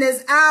us in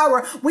this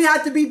hour, we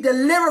have to be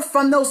delivered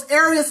from those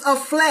areas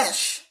of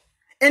flesh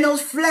and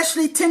those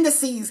fleshly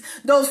tendencies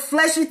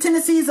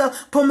of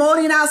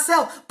promoting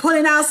ourselves,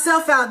 putting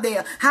ourselves out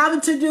there,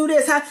 having to do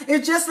this.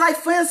 It's just like,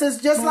 for instance,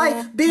 just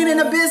like being in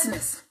a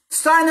business.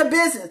 Starting a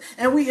business,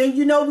 and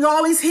you know, we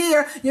always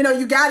hear, you know,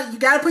 you got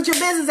to put your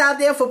business out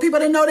there for people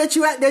to know that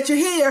you're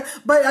here.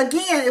 But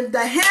again, if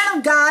the hand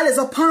of God is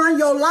upon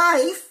your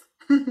life,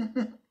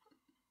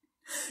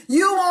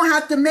 you won't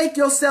have to make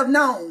yourself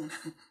known.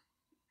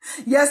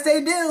 Yes,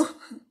 they do.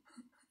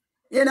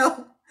 You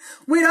know,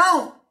 we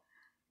don't.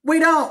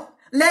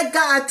 Let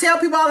God, I tell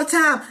people all the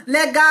time,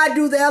 let God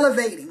do the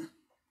elevating.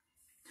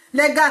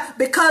 Let God,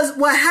 because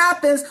what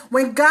happens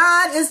when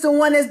God is the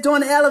one that's doing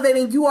the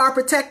elevating, you are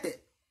protected.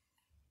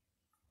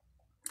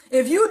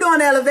 If you're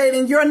doing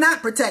elevating, you're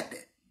not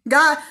protected.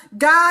 God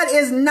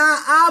is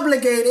not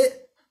obligated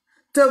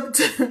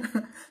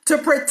to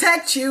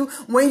protect you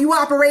when you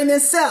operate in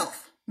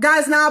self. God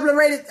is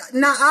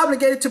not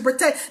obligated to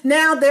protect.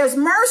 Now there's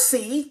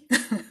mercy.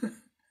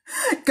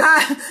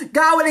 God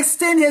would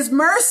extend his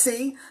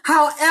mercy.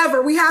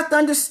 However, we have to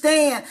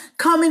understand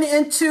coming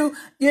into,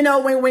 you know,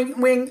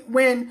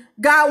 when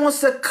God wants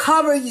to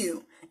cover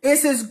you,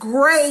 it's his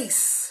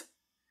grace.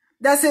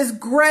 That's his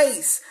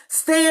grace.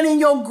 Stand in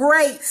your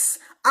grace.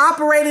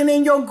 Operating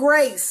in your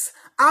grace.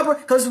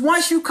 Because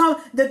once you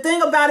come, the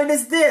thing about it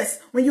is this.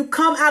 When you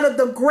come out of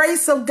the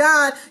grace of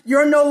God,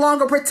 you're no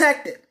longer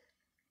protected.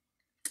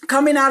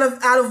 Coming out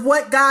of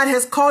what God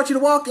has called you to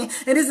walk in.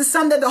 And this is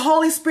something that the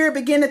Holy Spirit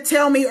began to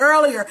tell me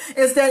earlier.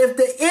 Is that if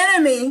the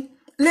enemy,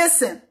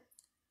 listen,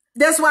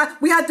 that's why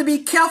we have to be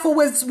careful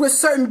with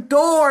certain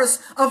doors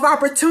of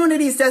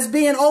opportunities that's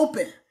being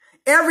open.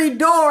 Every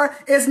door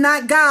is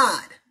not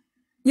God.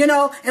 You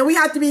know, and we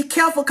have to be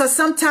careful because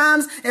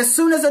sometimes as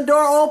soon as a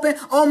door opens,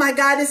 oh my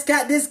God, this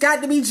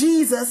got to be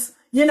Jesus,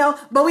 you know,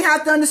 but we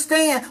have to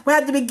understand, we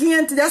have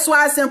to that's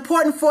why it's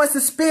important for us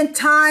to spend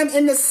time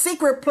in the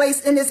secret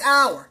place in this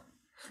hour.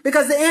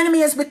 Because the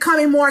enemy is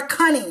becoming more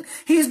cunning.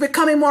 He's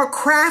becoming more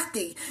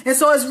crafty. And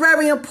so it's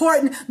very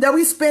important that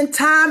we spend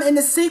time in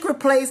the secret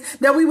place,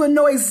 that we will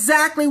know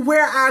exactly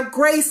where our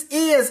grace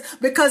is.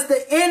 Because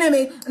the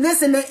enemy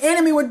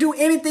will do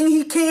anything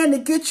he can to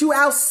get you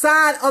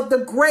outside of the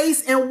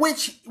grace in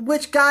which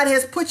God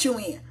has put you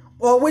in,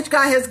 or which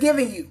God has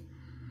given you.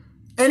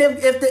 And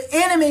if the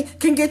enemy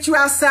can get you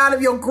outside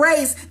of your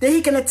grace, then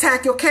he can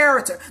attack your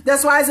character.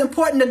 That's why it's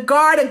important to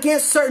guard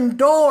against certain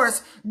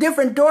doors,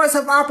 different doors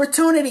of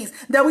opportunities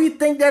that we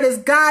think that is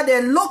God,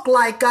 that look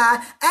like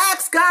God.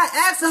 Ask God,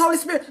 ask the Holy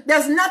Spirit.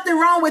 There's nothing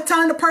wrong with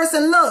telling the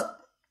person, look,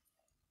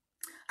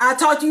 I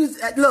taught you,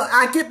 look,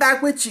 I get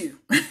back with you.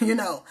 You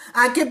know,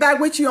 I get back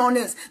with you on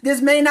this. This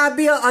may not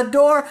be a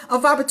door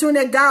of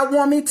opportunity that God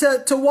want me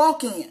to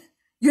walk in.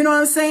 You know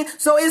what I'm saying?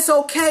 So it's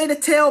okay to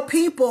tell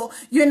people,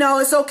 you know,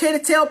 it's okay to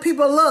tell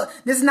people, look,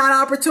 this is not an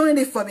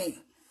opportunity for me.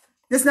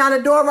 This is not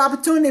a door of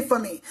opportunity for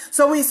me.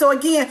 So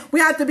again, we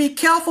have to be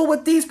careful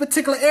with these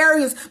particular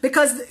areas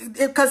because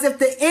if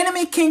the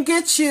enemy can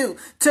get you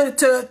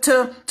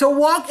to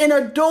walk in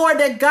a door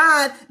that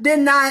God did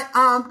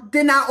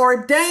not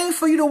ordain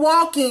for you to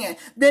walk in,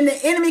 then the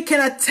enemy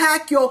can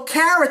attack your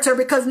character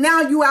because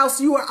now you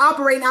are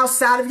operating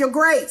outside of your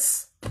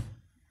grace.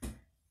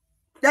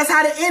 That's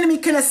how the enemy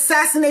can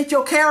assassinate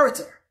your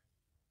character.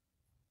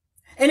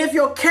 And if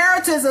your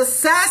character is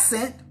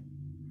assassin,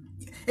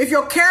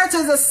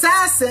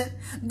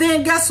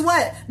 then guess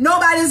what?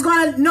 Nobody is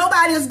going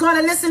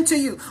to listen to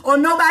you, or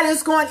nobody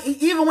is going,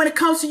 even when it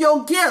comes to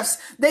your gifts,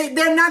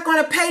 they're not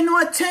going to pay no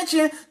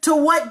attention to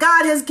what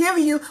God has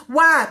given you.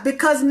 Why?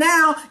 Because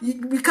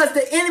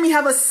the enemy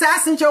have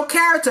assassinated your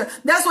character.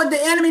 That's what the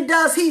enemy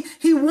does.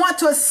 He wants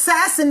to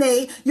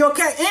assassinate your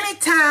character.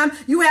 Anytime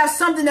you have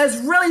something that's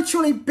really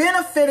truly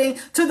benefiting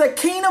to the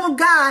kingdom of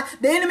God,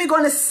 the enemy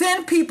going to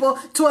send people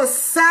to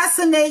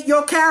assassinate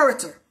your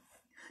character.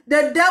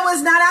 The devil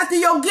is not after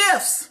your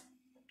gifts.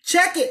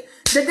 Check it.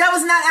 The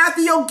devil's not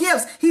after your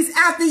gifts. He's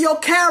after your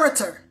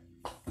character.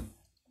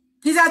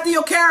 He's after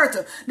your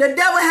character. The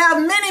devil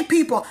have many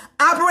people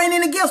operating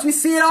in the gifts. We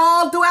see it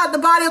all throughout the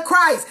body of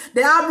Christ.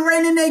 They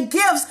operate in their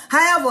gifts.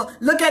 However,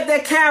 look at their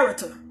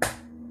character.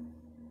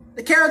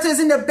 The character is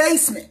in the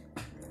basement.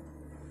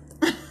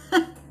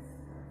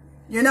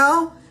 You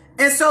know?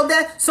 And so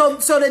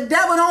the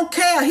devil don't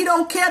care. He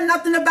don't care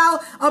nothing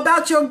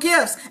about your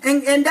gifts.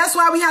 And that's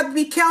why we have to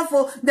be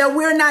careful that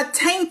we're not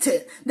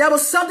tainted. That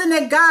was something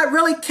that God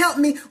really kept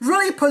me,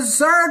 really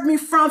preserved me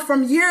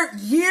from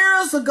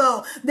years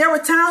ago. There were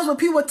times when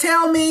people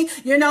tell me,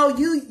 you know,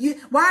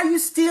 why are you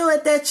still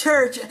at that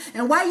church?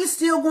 And why are you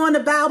still going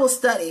to Bible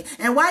study?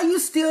 And why are you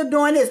still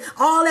doing this?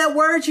 All that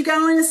words you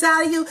got on the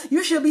inside of you,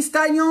 you should be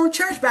starting your own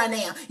church by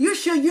now. You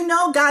should, you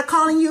know, God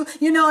calling you,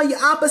 you know, you're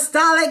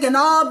apostolic and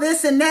all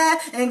this and that.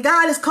 And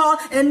God is called,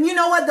 and you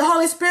know what? The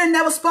Holy Spirit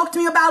never spoke to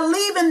me about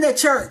leaving the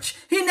church.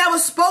 He never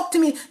spoke to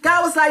me.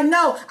 God was like,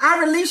 no,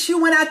 I release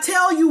you when I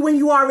tell you when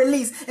you are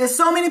released. And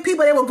so many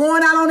people, they were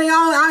going out on their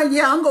own.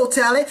 I'm going to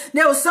tell it.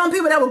 There were some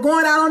people that were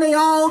going out on their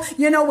own,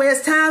 you know, where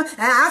it's time. And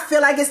I feel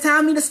like it's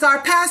time for me to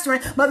start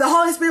pastoring. But the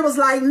Holy Spirit was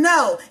like,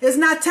 no, it's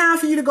not time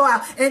for you to go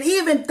out. And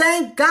even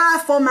thank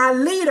God for my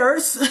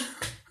leaders.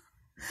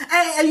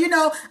 and you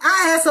know,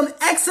 I had some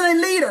excellent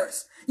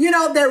leaders, you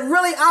know, that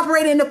really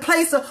operated in the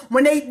place of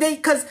when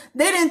because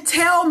they didn't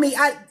tell me.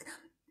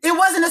 It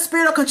wasn't a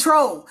spirit of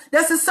control.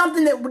 This is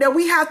something that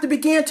we have to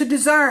begin to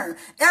discern.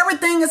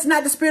 Everything is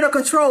not the spirit of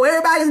control.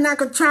 Everybody's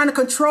not trying to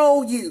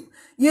control you.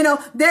 You know,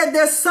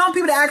 there's some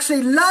people that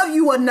actually love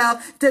you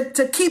enough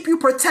to keep you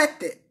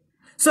protected.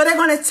 So they're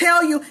going to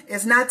tell you,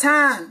 it's not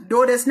time,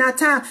 daughter, it's not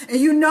time. And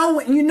you know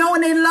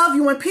when they love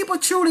you, when people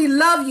truly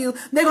love you,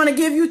 they're going to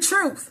give you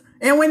truth.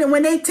 And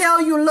when they tell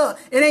you, look,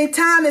 it ain't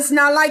time, it's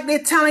not like they're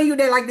telling you,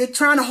 they're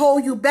trying to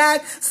hold you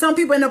back. Some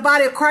people in the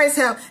body of Christ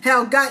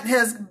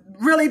has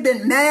really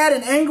been mad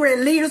and angry at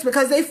leaders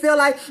because they feel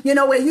like, you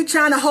know, you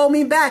trying to hold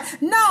me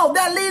back. No,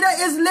 that leader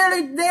is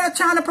literally there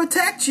trying to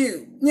protect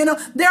you. You know,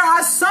 there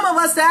are some of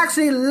us that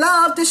actually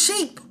love the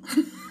sheep.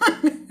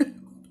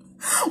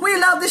 We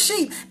love the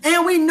sheep,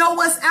 and we know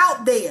what's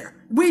out there.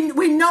 We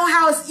know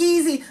how it's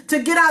easy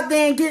to get out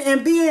there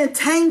and be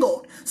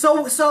entangled.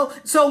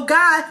 So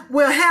God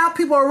will have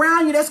people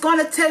around you that's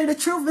going to tell you the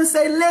truth and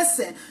say,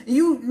 listen,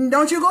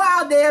 don't you go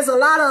out there. There's a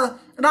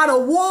lot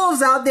of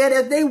wolves out there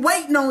that they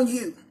waiting on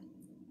you.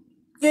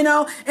 You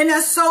know, and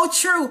that's so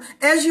true.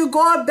 As you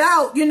go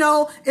about, you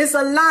know, it's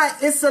a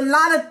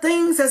lot of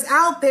things that's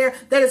out there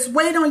that is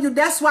waiting on you.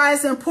 That's why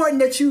it's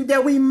important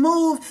that we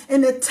move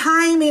in the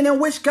timing in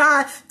which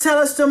God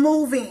tells us to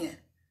move in.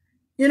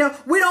 You know,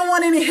 we don't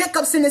want any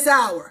hiccups in this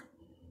hour.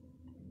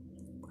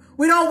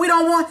 We don't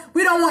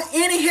want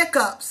any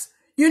hiccups.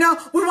 You know,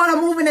 we want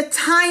to move in the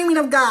timing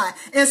of God.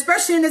 And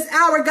especially in this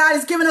hour, God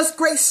has given us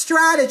great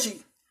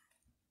strategy.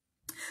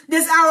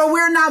 This hour,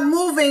 we're not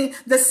moving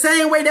the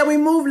same way that we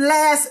moved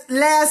last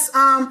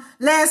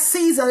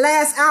season,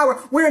 last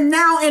hour. We're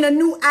now in a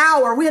new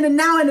hour. We're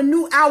now in a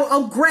new hour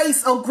of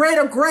grace, of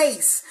greater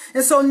grace.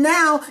 And so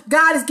now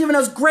God is giving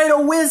us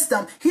greater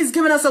wisdom. He's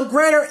given us a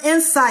greater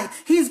insight.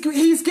 He's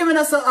given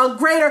us a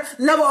greater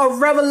level of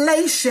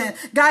revelation.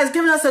 God has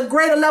given us a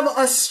greater level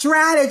of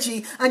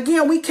strategy.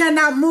 Again, we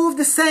cannot move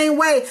the same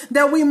way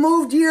that we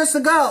moved years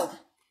ago.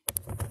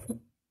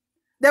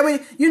 That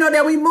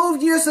we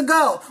moved years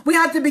ago. We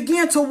have to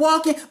begin to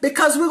walk in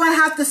because we're going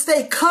to have to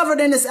stay covered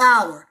in this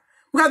hour.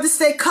 We have to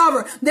stay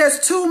covered.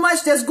 There's too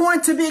much that's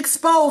going to be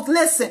exposed.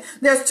 Listen,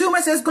 there's too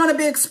much that's going to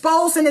be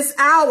exposed in this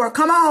hour.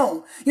 Come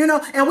on. You know,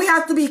 and we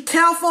have to be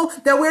careful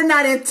that we're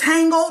not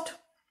entangled.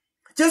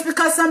 Just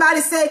because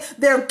somebody say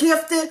they're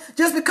gifted,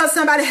 just because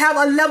somebody have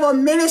a level of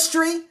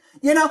ministry,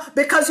 you know,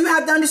 because you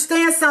have to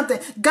understand something.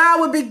 God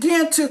will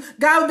begin to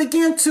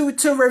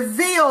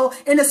reveal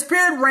in the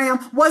spirit realm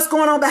what's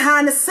going on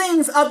behind the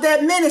scenes of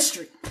that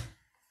ministry.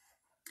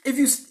 If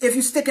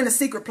you stick in a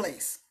secret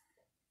place,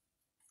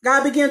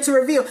 God begin to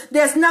reveal.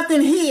 There's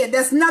nothing hid.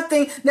 There's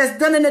nothing that's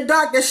done in the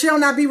dark that shall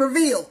not be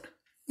revealed.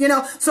 You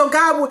know, so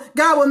God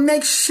will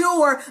make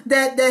sure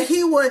that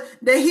he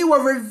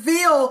will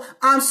reveal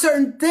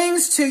certain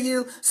things to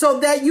you so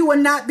that you will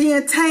not be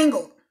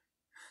entangled.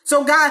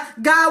 So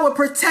God will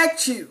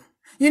protect you,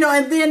 you know,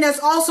 and then there's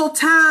also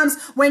times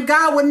when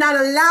God would not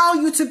allow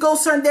you to go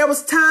there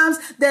was times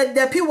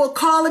that people were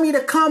calling me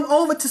to come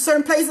over to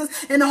certain places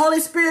and the Holy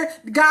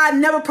Spirit, God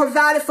never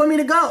provided for me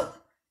to go.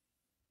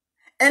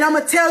 And I'm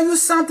going to tell you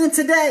something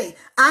today.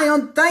 I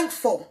am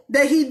thankful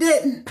that he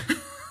didn't.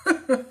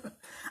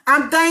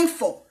 I'm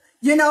thankful.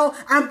 You know,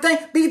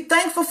 be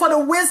thankful for the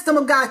wisdom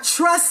of God.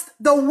 Trust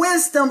the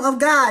wisdom of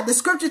God. The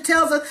scripture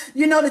tells us,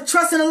 you know, to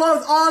trust in the Lord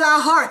with all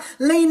our heart.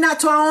 Lean not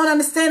to our own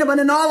understanding, but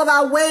in all of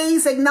our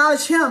ways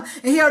acknowledge him,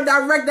 and he'll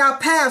direct our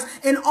paths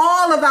in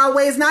all of our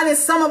ways, not in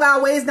some of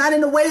our ways, not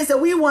in the ways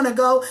that we want to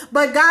go.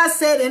 But God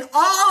said in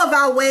all of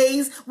our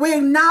ways, we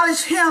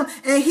acknowledge him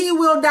and he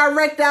will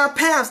direct our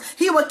paths.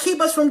 He will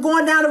keep us from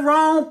going down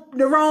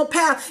the wrong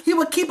path. He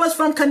will keep us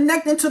from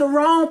connecting to the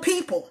wrong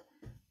people.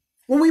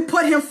 When we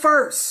put him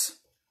first,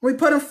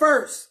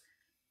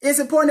 it's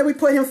important that we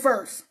put him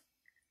first.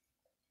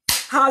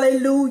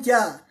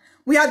 Hallelujah.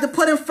 We have to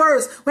put him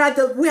first. We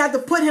have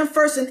to put him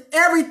first in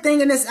everything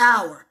in this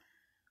hour.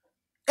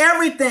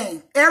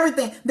 Everything.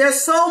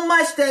 There's so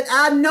much that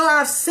I know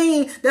I've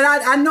seen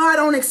that I know I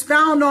don't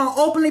expound on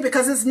openly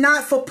because it's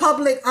not for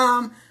public,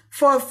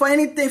 for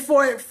anything,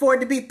 for it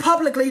to be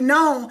publicly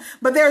known.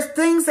 But there's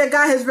things that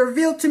God has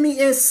revealed to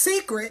me in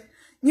secret,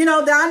 you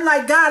know, that I'm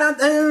like,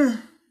 God,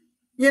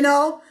 you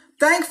know,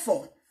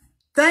 thankful.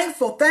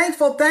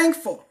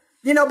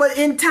 You know, but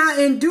in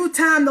due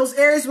time, those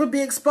areas will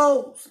be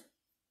exposed.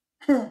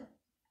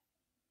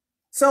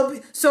 So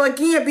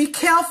again, be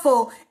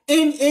careful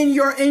in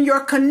your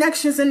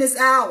connections in this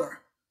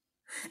hour.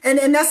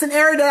 And that's an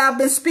area that I've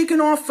been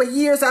speaking on for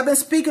years. I've been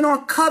speaking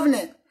on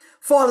covenant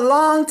for a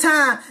long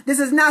time. This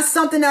is not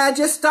something that I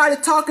just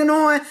started talking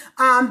on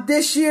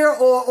this year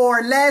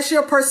or last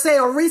year per se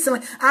or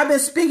recently. I've been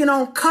speaking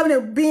on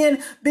covenant,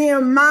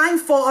 being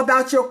mindful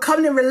about your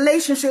covenant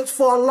relationships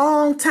for a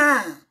long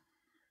time.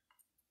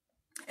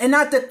 And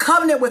not to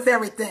covenant with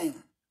everything.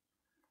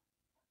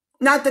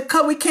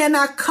 We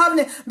cannot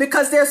covenant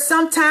because there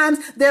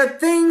are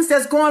things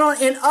that's going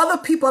on in other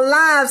people's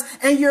lives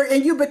and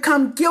you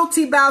become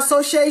guilty by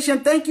association.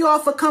 Thank you all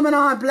for coming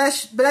on.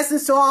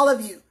 Blessings to all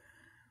of you.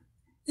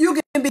 You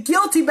can be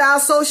guilty by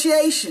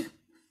association.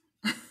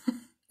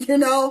 You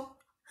may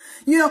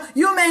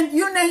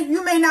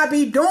not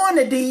be doing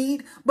the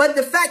deed, but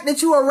the fact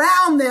that you're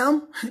around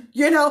them,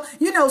 you know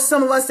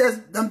some of us that's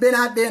done been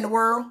out there in the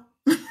world.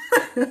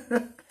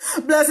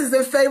 Blessings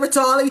and favor to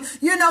all of you.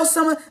 You know,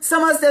 some of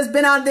us that's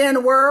been out there in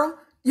the world.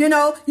 You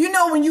know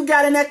when you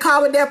got in that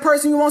car with that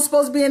person you weren't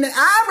supposed to be in there.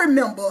 I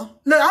remember.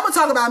 Look, I'm gonna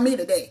talk about me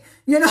today.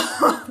 You know,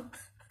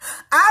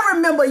 I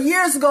remember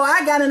years ago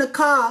I got in a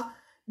car.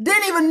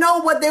 Didn't even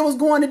know what they was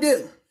going to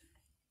do.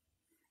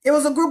 It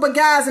was a group of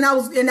guys, and I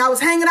was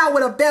hanging out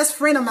with a best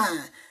friend of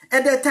mine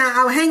at that time.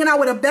 I was hanging out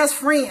with a best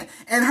friend,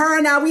 and her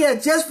and I, we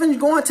had just finished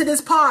going to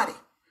this party,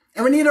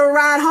 and we needed a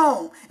ride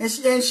home. And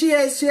she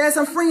had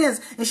some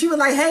friends, and she was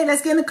like, "Hey,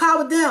 let's get in the car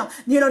with them.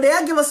 You know,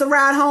 they'll give us a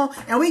ride home."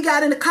 And we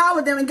got in the car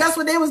with them, and guess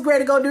what? They was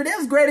ready to go do? They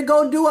was ready to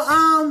go do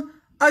a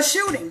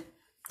shooting.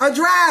 A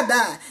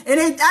drive-by. And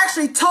they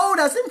actually told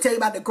us, let me tell you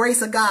about the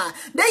grace of God.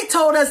 They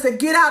told us to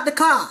get out the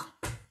car.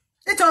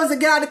 They told us to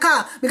get out of the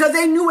car because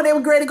they knew what they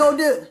were ready to go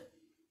do.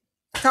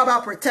 Talk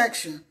about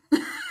protection.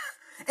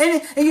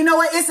 and you know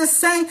what? It's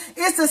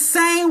the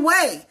same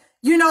way.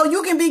 You know,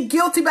 you can be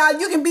you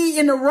can be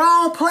in the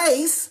wrong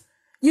place,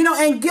 you know,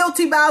 and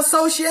guilty by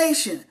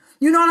association.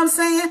 You know what I'm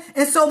saying?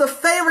 And so the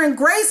favor and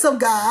grace of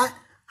God,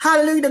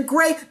 hallelujah,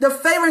 the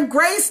favor and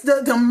grace,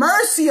 the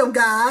mercy of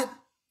God,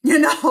 you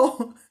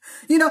know,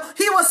 he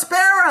will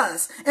spare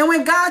us. And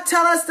when God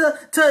tell us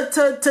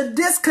to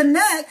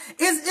disconnect,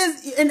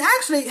 and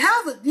actually, a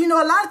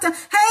lot of times,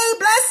 hey,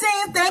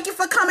 blessing, thank you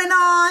for coming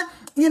on.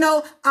 You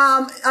know,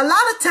 a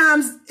lot of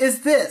times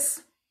is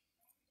this.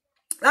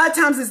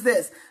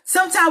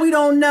 Sometimes we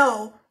don't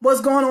know what's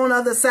going on the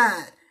other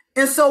side.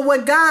 And so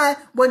what God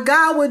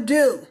would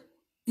do,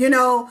 you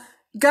know,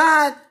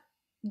 God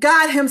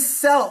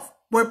himself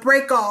would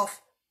break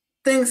off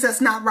things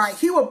that's not right.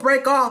 He will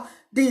break off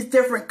these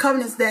different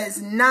covenants that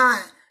is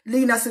not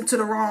leading us into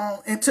the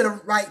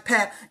right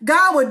path.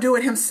 God would do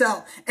it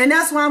himself. And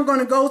that's why I'm going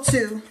to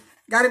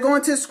got to go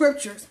into the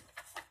scriptures.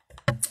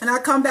 And I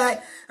come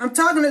back. I'm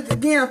talking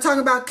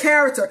about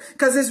character,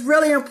 because it's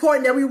really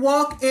important that we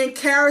walk in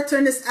character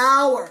in this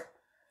hour.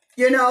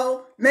 You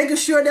know, making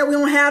sure that we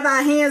don't have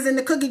our hands in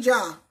the cookie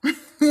jar.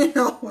 You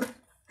know,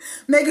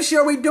 making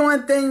sure we're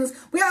doing things.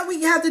 We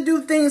have to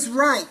do things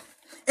right.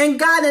 And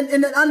God,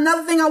 and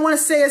another thing I want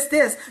to say is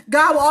this: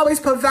 God will always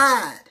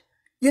provide.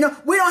 You know,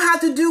 we don't have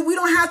to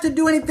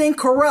do anything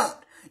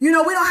corrupt. You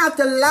know, we don't have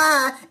to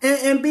lie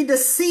and be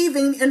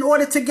deceiving in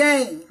order to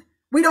gain.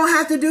 We don't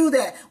have to do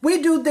that.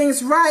 We do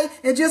things right.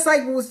 And just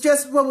like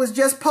what was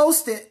just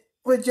posted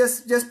with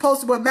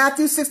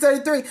Matthew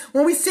 6:33,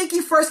 when we seek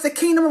ye first the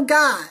kingdom of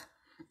God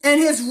and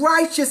his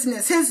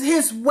righteousness,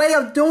 his way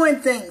of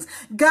doing things,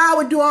 God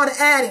would do all the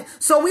adding.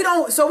 So we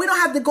don't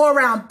have to go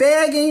around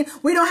begging.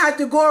 We don't have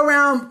to go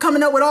around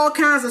coming up with all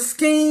kinds of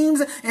schemes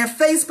and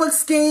Facebook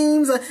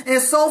schemes and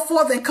so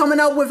forth, and coming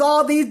up with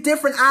all these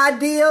different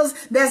ideas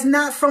that's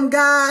not from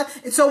God.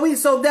 So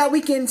that we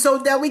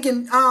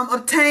can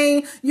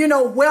obtain, you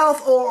know,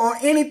 wealth or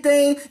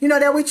anything, you know,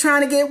 that we're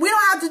trying to get. We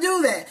don't have to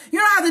do that. You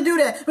don't have to do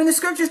that. When the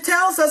scriptures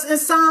tells us in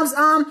Psalms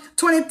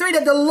 23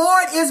 that the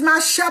Lord is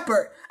my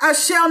shepherd, I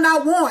shall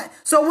not want.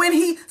 So when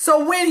he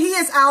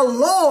is our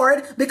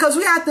Lord, because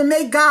we have to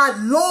make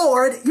God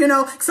Lord, you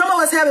know, some of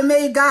us haven't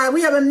made God,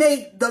 we haven't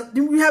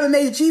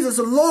made Jesus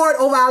Lord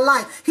over our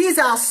life. He's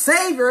our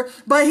Savior,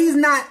 but he's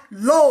not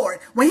Lord.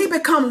 When he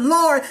becomes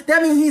Lord,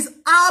 that means he's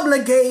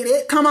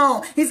obligated. Come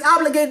on. He's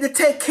obligated to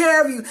take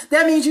care of you.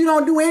 That means you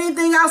don't do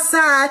anything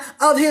outside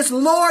of his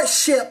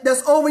lordship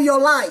that's over your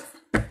life.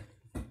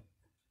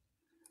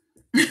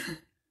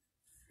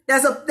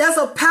 That's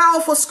a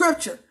powerful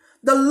scripture.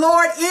 The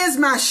Lord is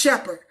my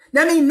shepherd.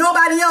 That means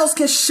nobody else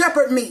can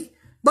shepherd me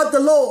but the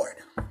Lord.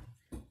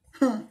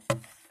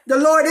 The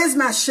Lord is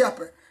my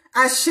shepherd.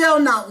 I shall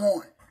not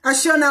want. I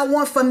shall not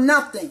want for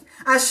nothing.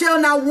 I shall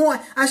not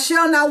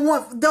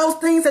want those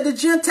things that the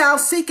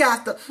Gentiles seek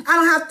after. I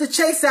don't have to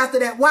chase after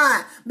that.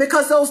 Why?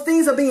 Because those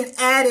things are being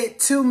added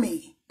to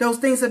me. Those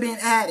things are being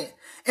added.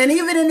 And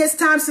even in this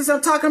time, since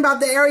I'm talking about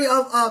the area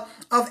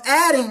of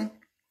adding,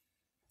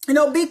 you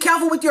know, be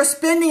careful with your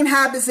spending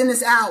habits in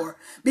this hour.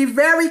 Be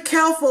very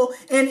careful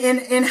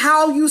in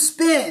how you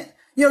spend.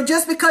 You know,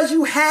 just because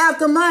you have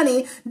the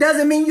money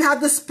doesn't mean you have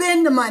to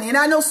spend the money. And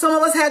I know some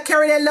of us have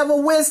carried that level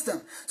of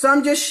wisdom. So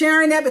I'm just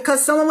sharing that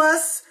because some of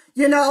us,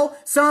 you know,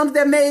 some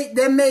that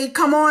may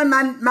come on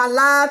my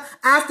live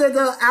after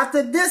the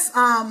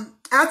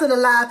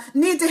live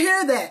need to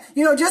hear that.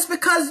 You know, just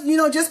because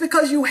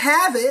you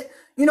have it,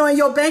 you know, in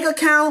your bank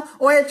account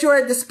or at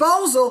your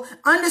disposal,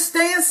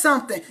 understand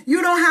something.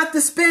 You don't have to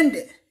spend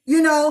it.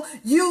 You know,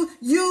 you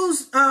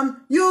use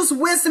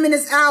wisdom in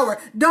this hour.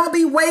 Don't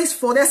be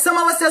wasteful. There's some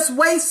of us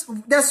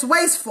that's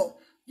wasteful.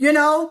 You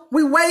know,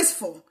 we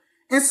wasteful.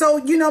 And so,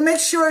 you know, make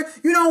sure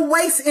you don't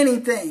waste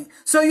anything.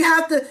 So you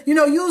have to, you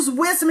know, use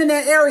wisdom in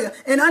that area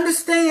and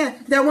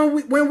understand that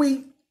when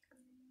we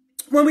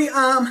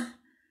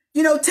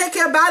you know, take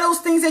care about those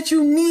things that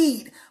you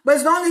need. But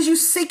as long as you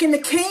seek in the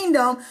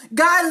kingdom,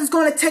 God is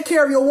going to take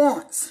care of your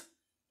wants.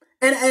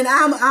 And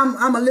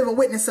I'm a living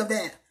witness of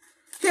that.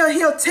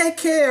 He'll take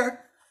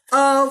care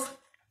of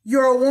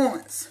your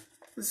wants.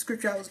 The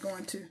scripture I was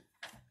going to.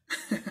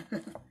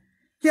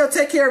 He'll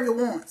take care of your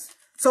wants.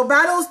 So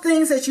by those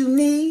things that you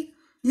need,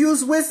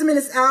 use wisdom in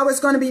this hour. It's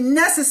going to be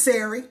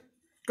necessary.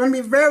 Going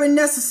to be very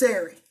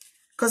necessary.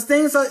 Because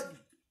things are,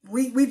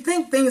 we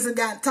think things have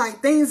gotten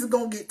tight. Things are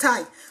going to get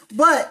tight.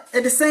 But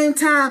at the same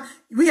time,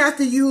 we have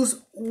to use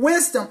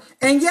wisdom.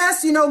 And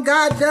yes, you know,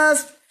 God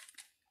does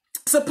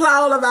supply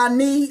all of our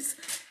needs,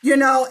 you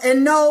know,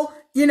 and no,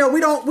 you know,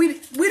 we don't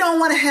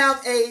want to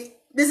have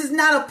this is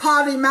not a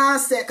poverty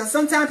mindset, because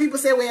sometimes people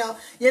say, well,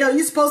 you know,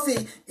 you're supposed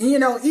to, you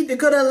know, eat the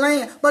good of the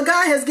land. But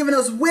God has given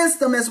us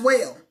wisdom as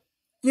well.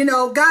 You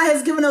know, God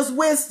has given us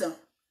wisdom.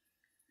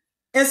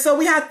 And so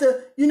we have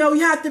to, you know,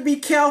 you have to be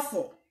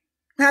careful.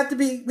 We have to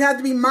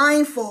be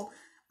mindful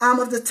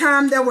of the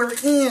time that we're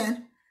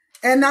in,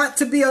 and not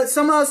to be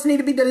some of us need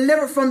to be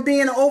delivered from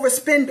being an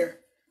overspender.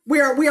 We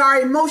are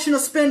emotional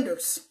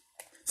spenders.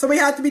 So we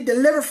have to be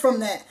delivered from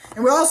that.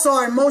 And we also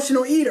are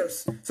emotional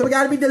eaters. So we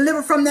got to be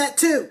delivered from that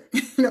too.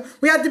 You know,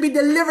 we have to be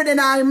delivered in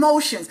our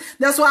emotions.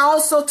 That's why I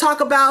also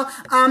talk about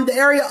the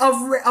area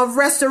of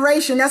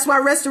restoration. That's why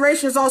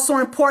restoration is also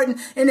important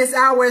in this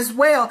hour as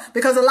well.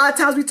 Because a lot of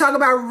times we talk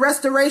about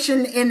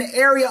restoration in the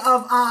area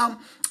of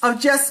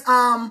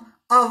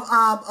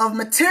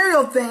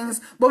material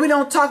things, but we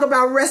don't talk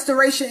about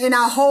restoration in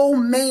our whole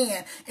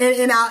man,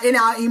 in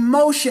our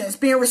emotions,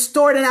 being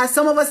restored in our,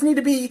 some of us need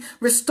to be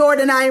restored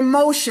in our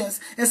emotions,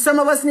 and some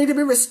of us need to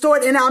be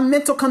restored in our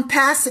mental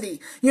capacity.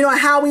 You know,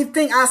 how we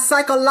think, our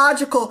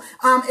psychological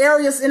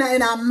areas in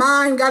our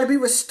mind got to be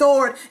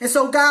restored. And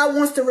so God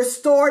wants to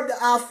restore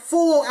our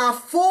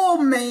full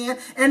man,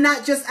 and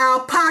not just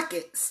our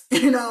pockets,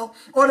 you know,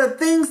 or the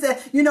things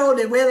that, you know,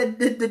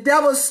 that the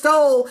devil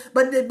stole,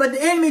 but the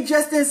enemy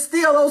just didn't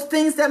steal those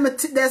things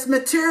that's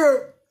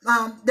material,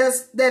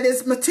 that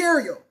is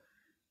material.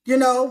 You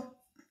know,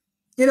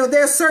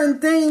 there are certain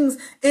things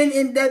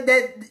in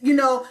that you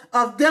know,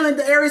 of dealing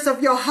the areas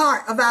of your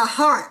heart, of our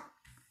heart.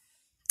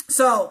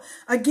 So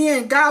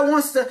again, God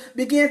wants to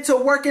begin to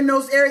work in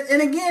those areas,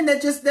 and again,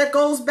 that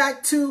goes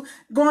back to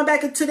going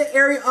back into the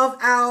area of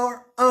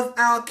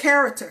our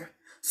character.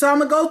 So I'm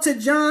gonna go to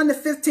John the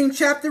 15th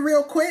chapter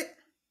real quick.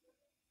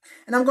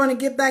 And I'm going to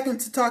get back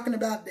into talking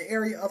about the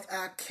area of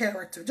our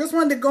character. Just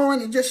wanted to go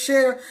in and just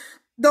share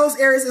those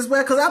areas as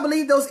well, because I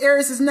believe those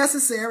areas is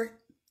necessary,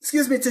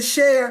 to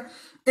share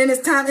in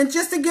this time, and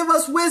just to give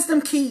us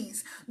wisdom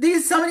keys.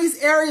 Some of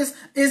these areas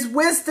is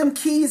wisdom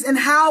keys, and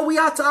how we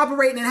ought to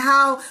operate and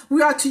how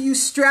we ought to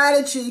use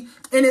strategy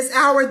in this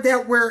hour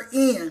that we're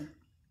in.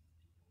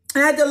 I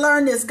had to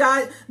learn this.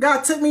 God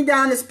took me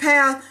down this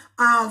path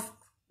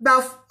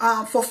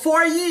for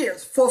 4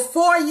 years. For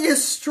 4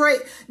 years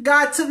straight,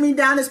 God took me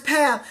down this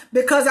path,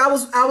 because I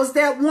was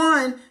that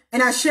one,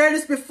 and I shared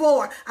this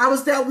before. I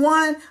was that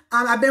one.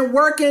 I've been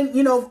working,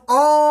 you know,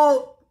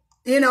 all,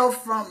 you know,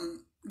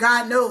 from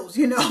God knows,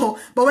 you know.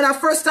 But when I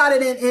first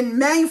started in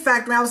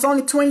manufacturing, I was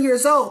only 20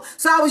 years old.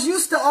 So I was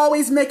used to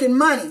always making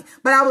money.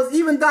 But I was,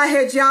 even though I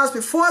had jobs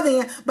before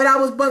then,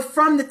 but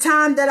from the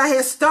time that I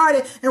had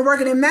started and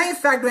working in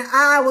manufacturing,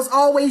 I was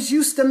always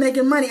used to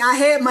making money. I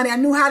had money. I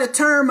knew how to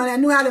turn money. I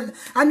knew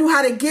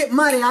how to get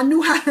money. I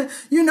knew how to,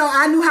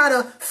 I knew how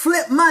to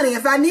flip money.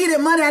 If I needed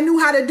money, I knew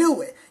how to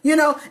do it,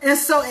 and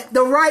so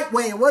the right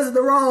way, it wasn't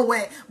the wrong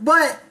way.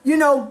 But,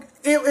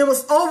 it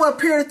was over a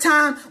period of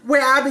time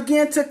where I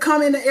began to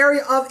come in the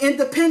area of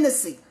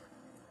independency,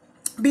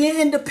 being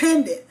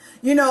independent,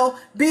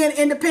 being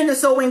independent.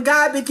 So when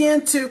God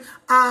began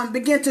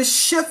to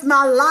shift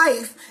my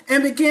life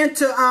and began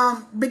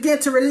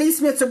to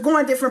release me to go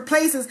in different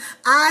places,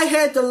 I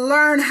had to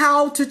learn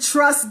how to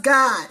trust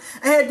God.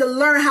 I had to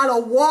learn how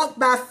to walk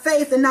by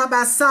faith and not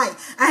by sight.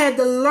 I had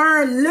to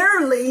learn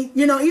literally,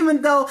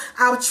 even though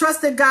I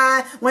trusted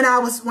God when I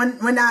was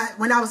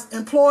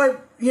employed,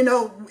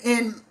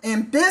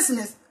 in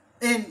business,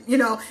 and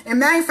in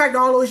manufacturing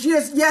all those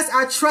years. Yes,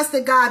 I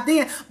trusted God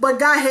then, but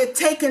God had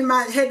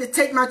to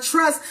take my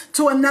trust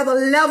to another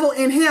level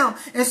in Him.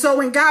 And so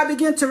when God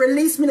began to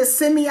release me, to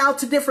send me out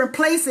to different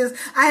places,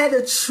 I had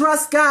to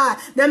trust God.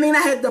 That means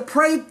I had to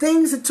pray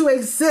things into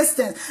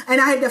existence,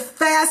 and I had to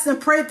fast and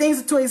pray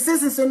things into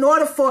existence in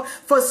order for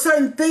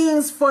certain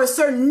things, for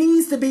certain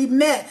needs to be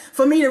met.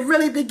 For me to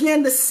really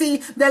begin to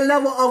see that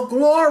level of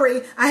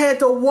glory, I had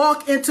to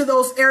walk into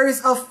those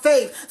areas of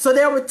faith. So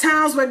there were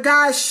times where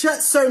God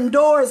shut certain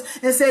doors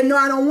and said, no,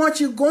 I don't want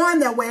you going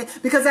that way,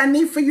 because I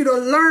need for you to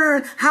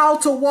learn how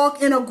to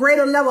walk in a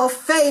greater level of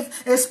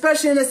faith,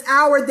 especially in this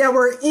hour that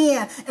we're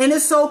in. And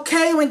it's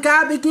okay when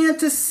God began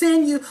to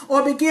send you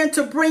or begin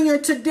to bring you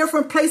to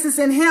different places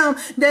in Him,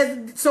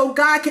 that so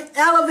God can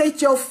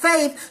elevate your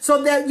faith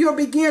so that you'll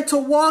begin to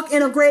walk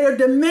in a greater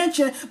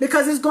dimension,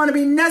 because it's going to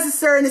be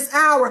necessary in this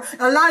hour.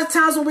 A lot of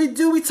times when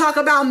we talk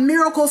about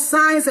miracles,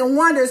 signs, and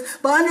wonders,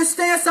 but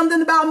understand something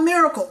about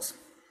miracles,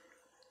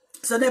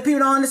 so that people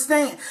don't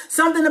understand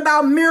something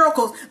about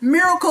miracles.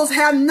 Miracles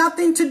have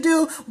nothing to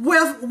do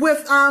with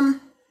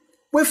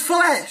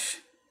flesh.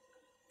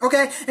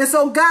 Okay. And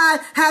so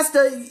God has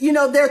to,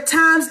 there are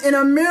times in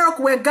a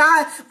miracle where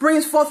God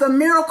brings forth a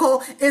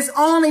miracle is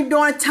only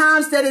during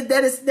times that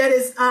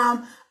is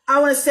I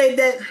want to say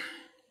that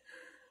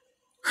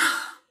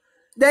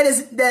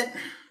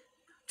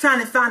trying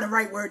to find the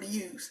right word to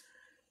use.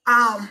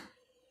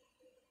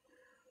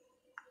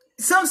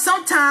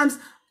 Sometimes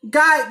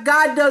God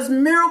does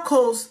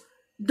miracles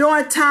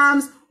during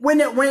times when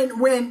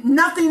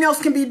nothing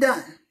else can be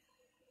done.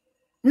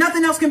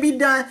 Nothing else can be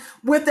done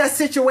with that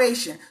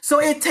situation. So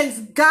it takes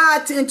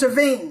God to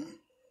intervene.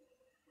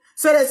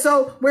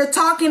 So we're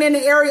talking in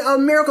the area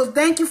of miracles.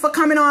 Thank you for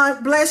coming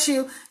on. Bless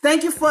you.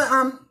 Thank you for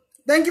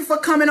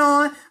coming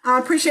on. I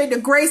appreciate the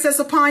grace that's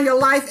upon your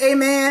life.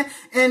 Amen.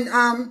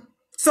 And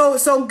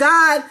so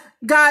God,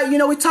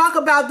 we talk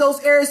about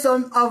those areas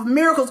of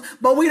miracles,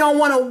 but we don't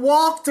want to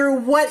walk through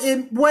what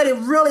it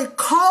really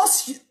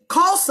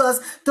costs us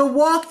to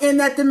walk in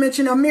that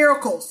dimension of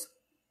miracles,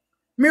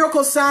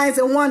 signs,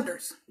 and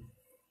wonders.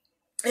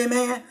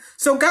 Amen.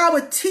 So God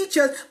would teach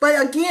us, but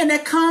again,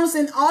 that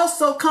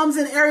also comes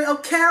in area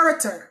of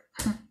character.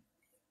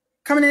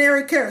 Coming in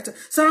area of character.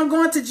 So I'm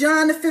going to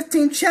John the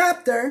 15th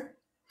chapter.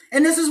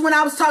 And this is when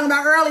I was talking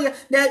about earlier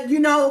that,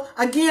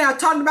 again, I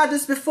talked about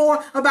this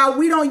before about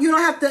you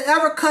don't have to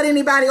ever cut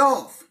anybody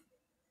off.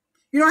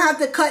 You don't have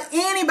to cut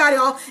anybody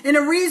off. And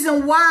the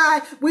reason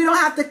why we don't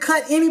have to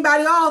cut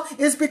anybody off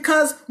is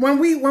because when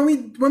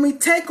we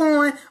take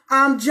on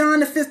John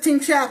the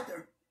 15th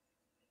chapter,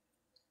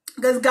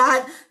 because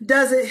God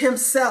does it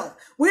Himself.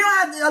 We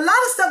don't have a lot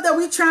of stuff that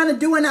we're trying to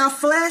do in our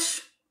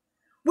flesh.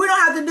 We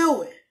don't have to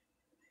do it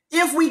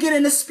if we get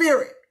in the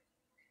spirit.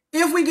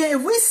 If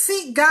we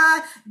seek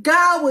God,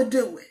 God will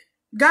do it.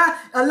 God,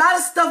 a lot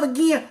of stuff,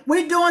 again,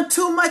 we're doing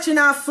too much in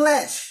our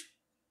flesh,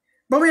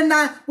 but we're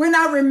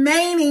not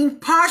remaining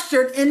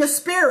postured in the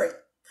spirit.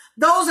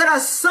 Those that are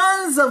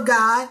sons of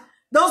God,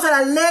 those that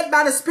are led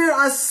by the Spirit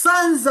are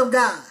sons of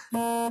God.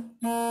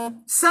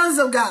 Sons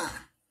of God.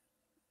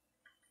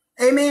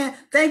 Amen.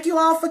 Thank you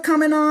all for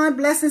coming on.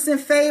 Blessings and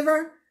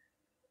favor.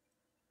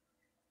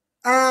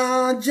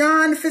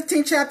 John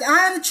 15th chapter.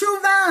 I am the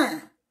true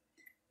vine.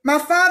 My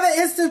Father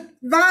is the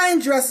vine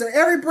dresser.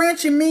 Every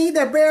branch in me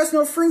that bears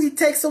no fruit, He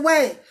takes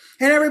away.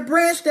 And every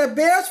branch that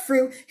bears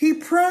fruit, He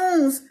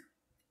prunes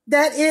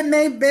that it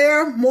may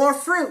bear more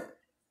fruit.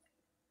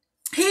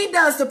 He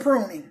does the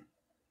pruning.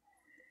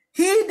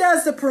 He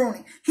does the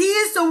pruning. He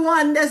is the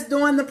one that's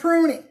doing the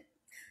pruning.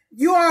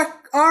 You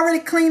are already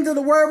clean to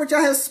the word which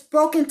I have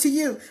spoken to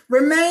you.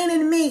 Remain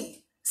in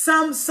me.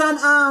 I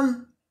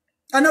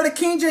know the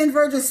King James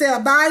Version said,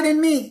 abide in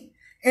me,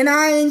 and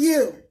I in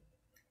you.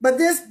 But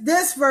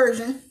this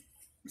version,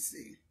 let's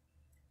see.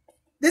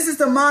 This is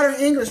the modern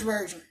English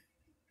version. It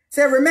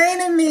said,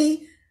 remain in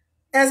me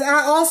as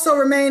I also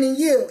remain in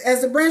you.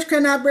 As the branch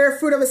cannot bear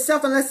fruit of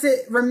itself unless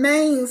it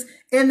remains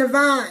in the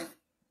vine.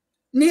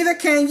 Neither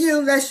can you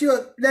unless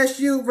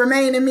you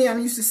remain in me.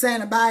 I'm used to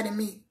saying abide in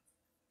me.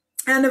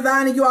 and the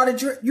vine, and you are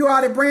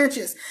the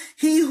branches.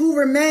 He who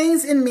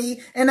remains in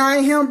me, and I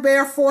in him,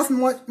 bear forth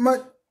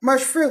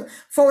much fruit.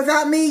 For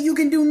without me, you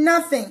can do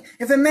nothing.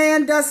 If a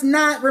man does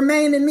not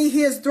remain in me,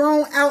 he is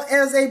thrown out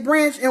as a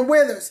branch and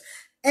withers.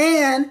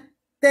 And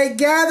they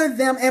gather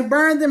them and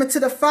burn them into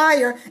the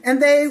fire,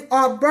 and they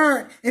are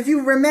burnt. If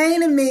you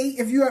remain in me,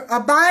 if you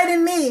abide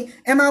in me,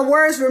 and my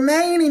words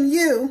remain in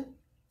you,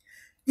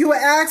 you will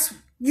ask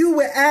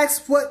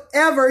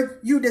whatever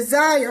you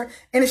desire,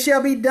 and it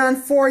shall be done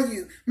for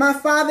you. My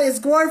Father is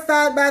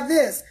glorified by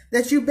this,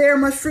 that you bear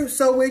much fruit,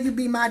 so will you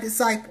be my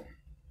disciple.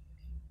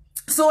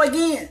 So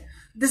again,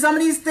 some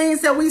of these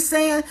things that we're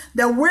saying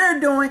that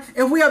we're doing,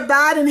 if we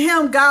abide in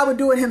him, God will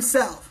do it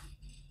himself.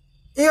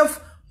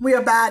 If we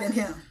abide in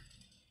him.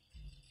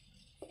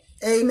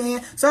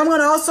 Amen. So I'm going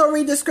to also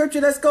read the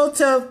scripture. Let's go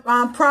to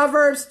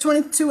Proverbs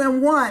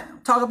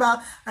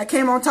 22:1. I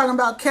came on talking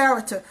about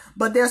character,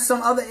 but there's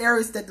some other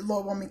areas that the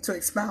Lord wants me to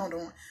expound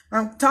on.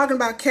 I'm talking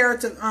about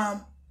character.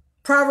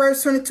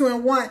 Proverbs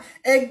 22:1.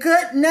 A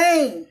good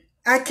name,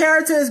 a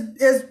character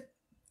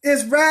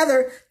is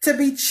rather to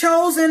be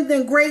chosen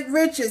than great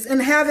riches,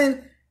 and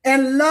having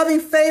and loving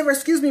favor,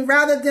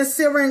 rather than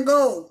silver and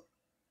gold.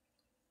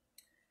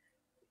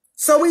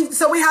 So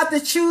we have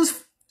to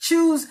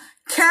choose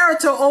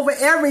character over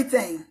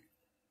everything.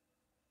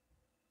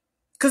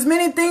 Because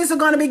many things are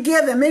going to be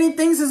given. Many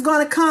things is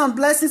going to come.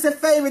 Blessings and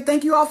favor.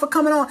 Thank you all for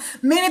coming on.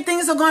 Many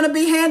things are going to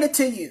be handed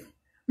to you.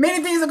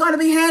 Many things are going to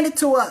be handed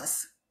to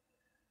us.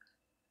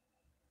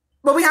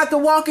 But we have to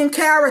walk in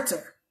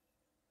character.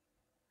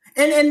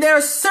 And there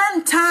are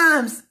certain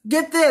times,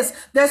 get this,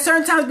 there are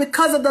certain times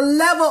because of the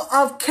level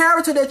of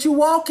character that you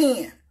walk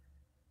in.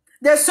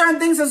 There are certain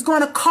things that's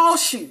going to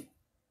cost you.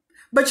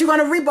 But you're going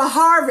to reap a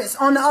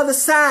harvest on the other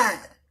side.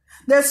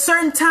 There's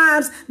certain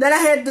times that I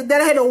had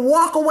to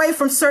walk away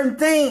from certain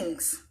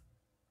things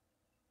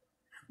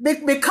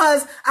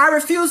because I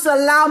refused to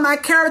allow my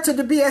character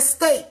to be at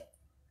stake.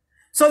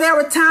 So there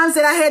were times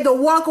that I had to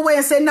walk away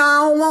and say, no,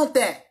 I don't want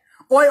that.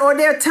 Or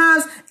there are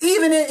times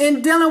even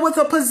in dealing with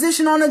a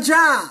position on a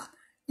job.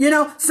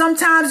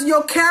 Sometimes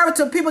your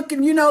character, people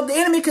can, the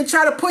enemy can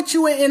try to put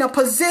you in a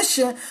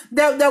position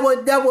that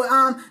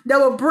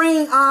will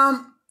bring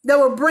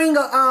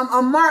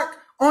a mark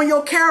on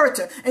your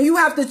character, and you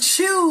have to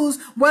choose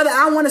whether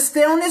I want to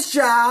stay on this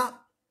job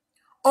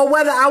or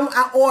whether I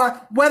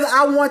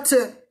want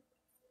to,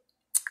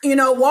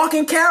 walk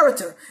in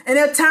character. And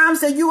there are times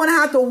that you're going to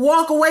have to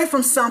walk away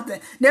from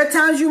something. There are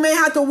times you may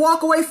have to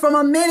walk away from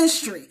a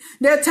ministry.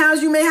 There are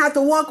times you may have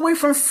to walk away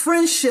from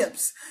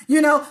friendships,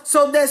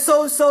 so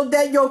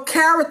that your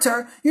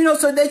character,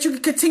 so that you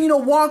can continue to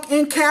walk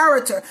in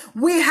character.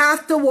 We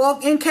have to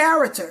walk in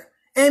character.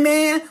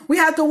 Amen. We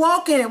have to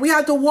walk in it. We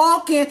have to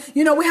walk in,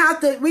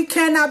 we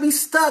cannot be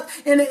stuck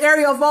in the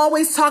area of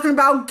always talking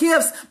about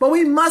gifts, but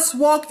we must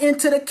walk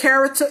into the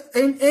character,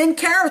 in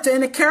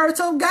the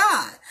character of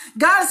God.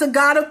 God is a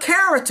God of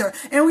character.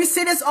 And we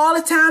see this all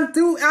the time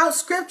throughout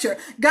scripture.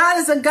 God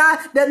is a God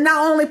that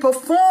not only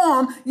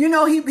perform,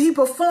 he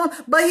performed,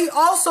 but he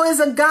also is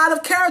a God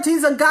of character.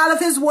 He's a God of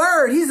his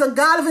word. He's a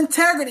God of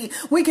integrity.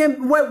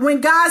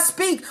 When God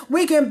speaks,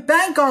 we can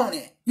bank on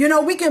it.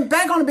 We can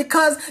bank on it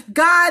because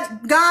God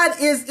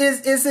is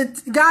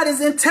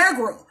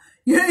integral.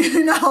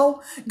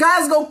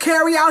 God's going to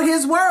carry out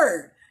his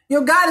word.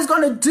 God is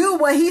going to do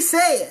what he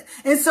said.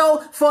 And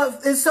so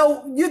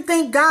you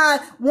think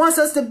God wants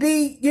us to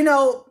be,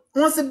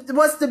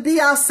 wants to be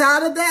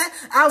outside of that,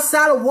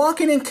 outside of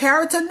walking in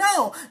character?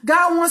 No,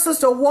 God wants us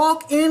to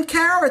walk in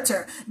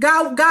character.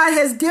 God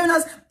has given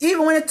us,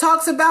 even when it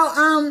talks about,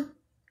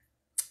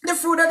 the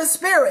fruit of the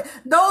Spirit,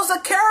 those are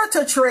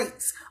character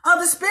traits of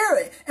the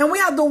Spirit. And we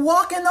have to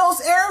walk in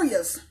those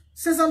areas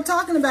since I'm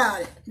talking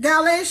about it.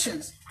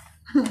 Galatians.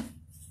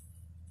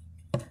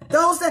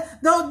 Those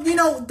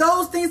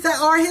things that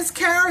are his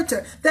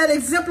character, that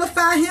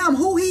exemplify him,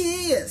 who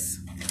he is.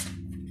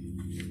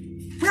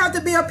 We have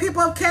to be a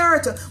people of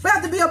character. We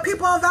have to be a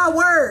people of our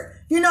word.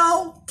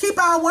 Keep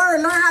our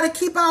word. Learn how to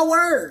keep our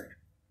word.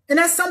 And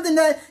that's something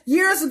that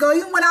years ago,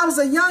 even when I was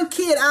a young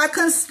kid, I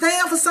couldn't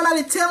stand for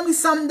somebody to tell me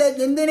something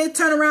and then they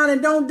turn around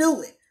and don't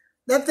do it.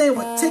 That thing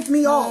would tick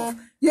me off,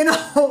 and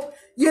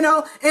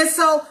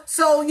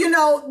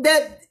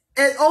that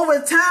over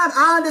time,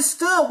 I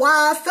understood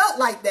why I felt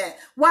like that.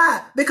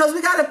 Why? Because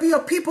we got to be a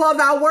people of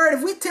our word.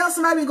 If we tell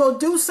somebody to go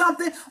do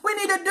something, we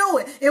need to do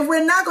it. If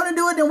we're not going to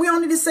do it, then we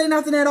don't need to say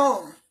nothing at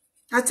all.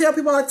 I tell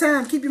people all the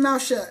time, keep your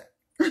mouth shut.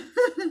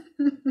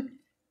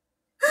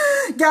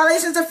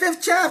 Galatians, the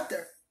 5th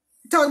chapter.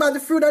 Talk about the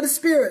fruit of the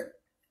Spirit.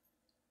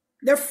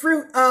 The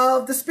fruit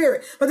of the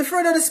Spirit. But the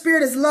fruit of the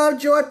Spirit is love,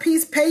 joy,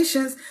 peace,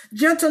 patience,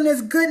 gentleness,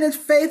 goodness,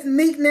 faith,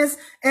 meekness,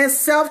 and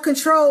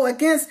self-control.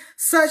 Against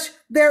such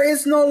there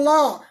is no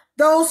law.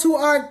 Those who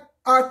are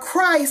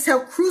Christ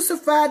have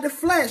crucified the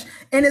flesh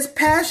and its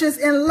passions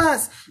and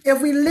lusts.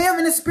 If we live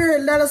in the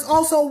Spirit, let us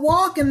also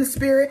walk in the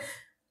Spirit.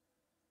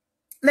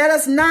 Let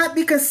us not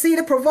be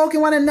conceited,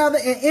 provoking one another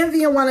and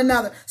envying one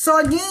another. So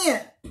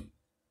again,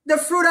 the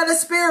fruit of the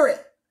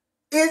Spirit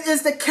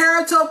is the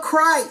character of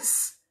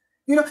Christ.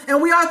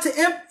 And we are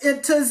to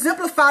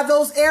exemplify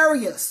those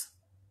areas.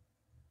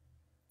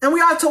 And we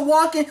are to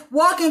walk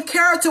in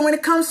character when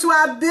it comes to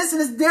our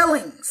business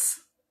dealings.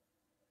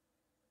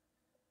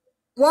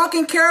 Walk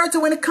in character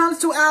when it comes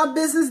to our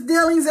business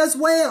dealings as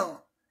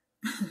well.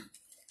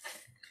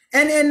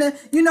 And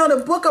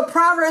the book of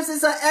Proverbs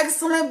is an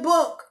excellent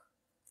book.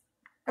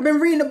 I've been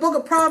reading the book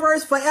of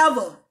Proverbs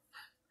forever.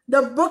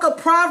 The book of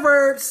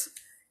Proverbs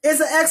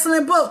is an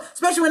excellent book,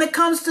 especially when it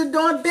comes to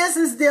doing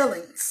business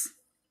dealings.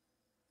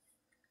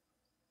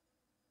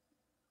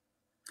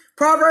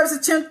 Proverbs,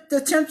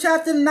 the 10th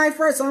chapter, the 9th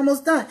verse,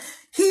 almost done.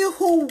 He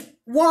who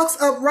walks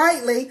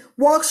uprightly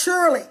walks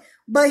surely,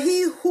 but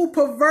he who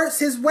perverts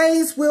his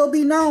ways will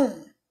be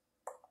known.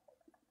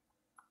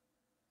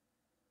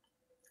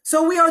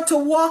 So we are to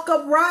walk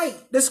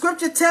upright. The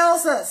scripture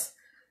tells us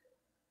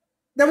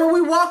that when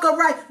we walk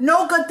upright,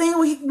 no good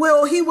thing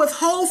will he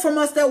withhold from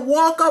us that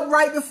walk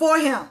upright before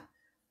him.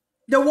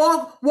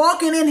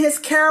 Walking in his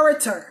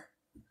character.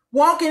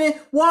 Walking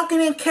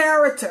in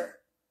character.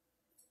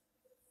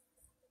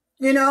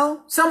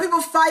 Some people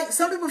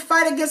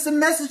fight against the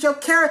message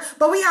of character,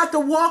 but we have to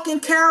walk in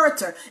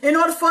character in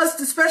order for us,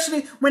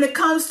 especially when it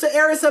comes to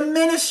areas of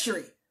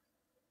ministry.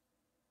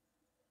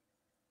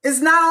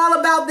 It's not all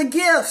about the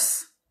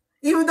gifts,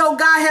 even though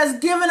God has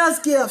given us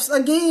gifts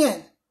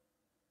again.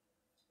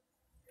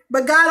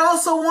 But God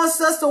also wants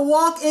us to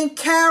walk in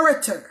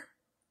character.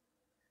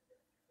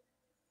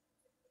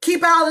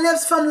 Keep our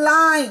lips from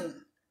lying.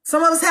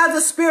 Some of us have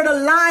the spirit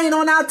of lying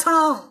on our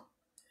tongue.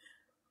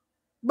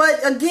 But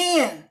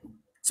again,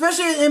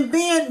 especially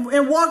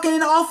in walking in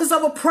the office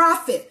of a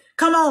prophet.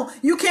 Come on,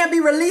 you can't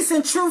be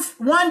releasing truth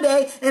one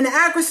day and the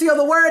accuracy of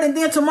the word, and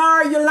then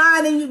tomorrow you're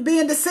lying and you're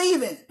being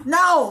deceiving.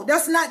 No,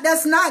 that's not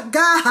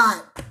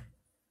God.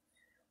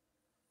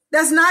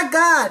 That's not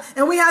God.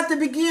 And we got to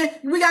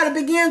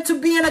begin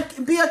to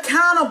be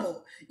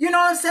accountable. You know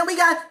what I'm saying? We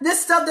got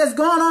this stuff that's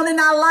going on in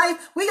our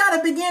life. We got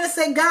to begin to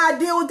say, God,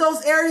 deal with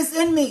those areas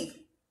in me.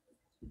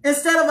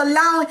 Instead of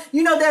allowing,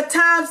 there are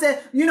times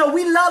that,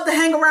 we love to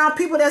hang around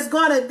people that's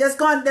going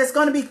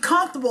to be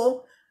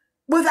comfortable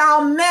with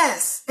our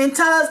mess and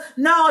tell us,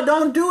 no,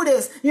 don't do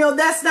this.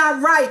 That's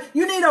not right.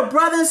 You need a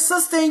brother and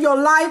sister in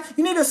your life.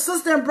 You need a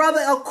sister and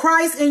brother of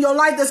Christ in your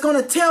life that's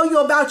going to tell you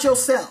about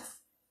yourself.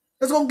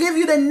 That's going to give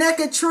you the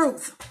naked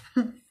truth.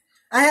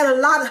 I had a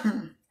lot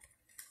of,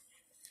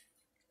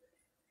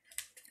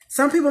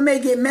 some people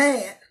may get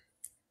mad.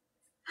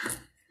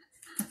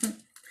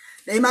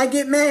 They might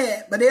get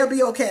mad, but they'll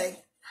be okay.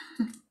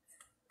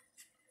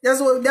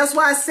 That's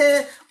why I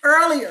said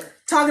earlier,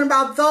 talking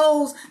about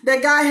those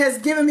that God has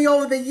given me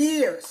over the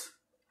years.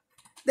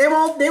 They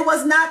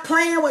was not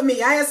playing with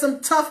me. I had some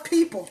tough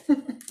people.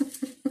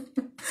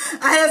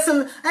 I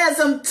had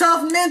some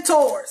tough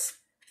mentors.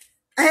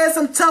 I had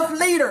some tough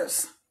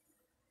leaders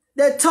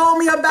that told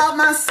me about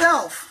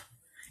myself.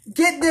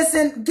 Get this.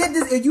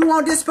 If you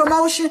want this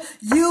promotion,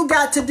 you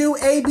got to do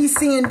A, B,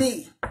 C, and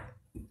D.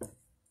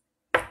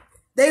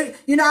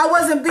 I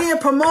wasn't being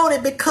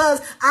promoted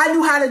because I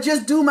knew how to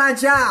just do my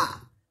job.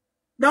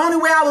 The only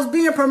way I was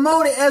being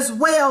promoted as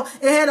well,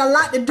 it had a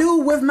lot to do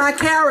with my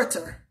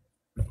character.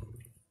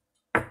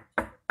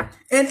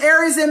 In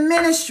areas in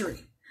ministry.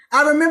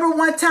 I remember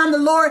one time the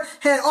Lord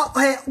had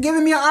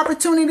given me an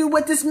opportunity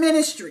with this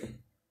ministry.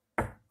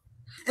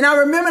 And I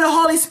remember the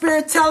Holy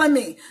Spirit telling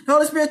me, the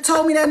Holy Spirit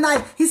told me that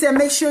night, he said,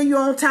 make sure you're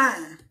on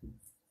time.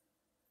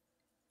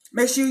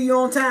 Make sure you're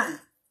on time.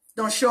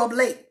 Don't show up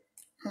late.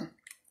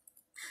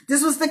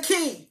 This was the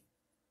key.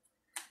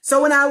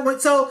 So when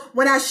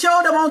I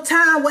showed up on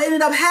time, what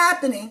ended up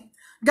happening,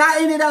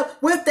 God ended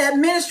up with that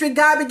ministry.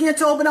 God began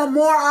to open up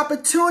more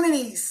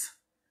opportunities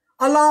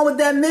along with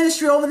that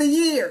ministry over the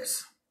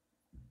years.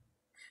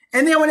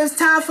 And then when it's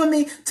time for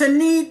me to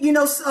need,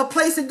 a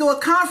place to do a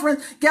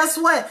conference, guess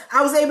what?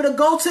 I was able to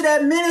go to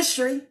that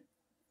ministry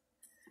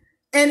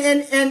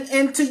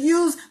and to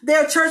use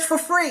their church for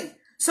free.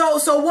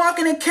 So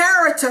walking in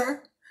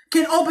character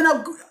can open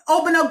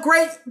up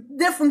great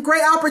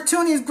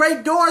opportunities,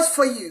 great doors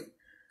for you.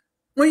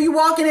 When you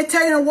walk in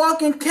integrity and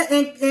walk in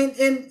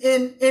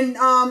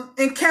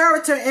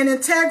character and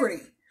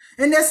integrity.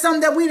 And that's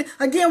something that we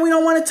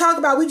don't want to talk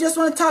about. We just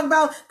want to talk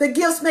about the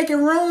gifts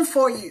making room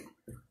for you.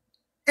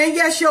 And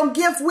yes, your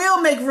gift will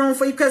make room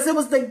for you because it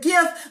was the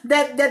gift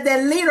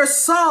that leader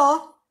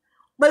saw,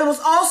 but it was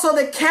also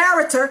the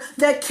character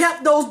that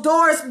kept those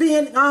doors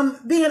being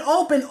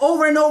open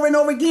over and over and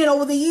over again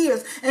over the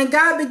years. And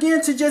God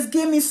began to just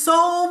give me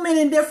so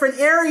many different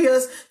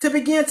areas to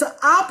begin to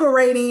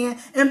operate in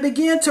and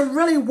begin to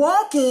really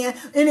walk in.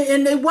 And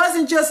it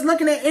wasn't just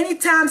looking at any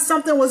time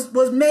something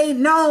was made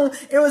known.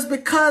 It was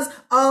because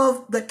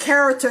of the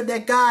character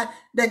that God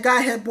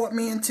had brought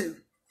me into.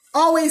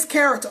 Always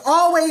character,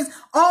 always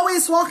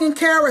walk in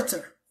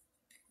character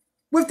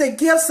with the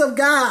gifts of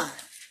God.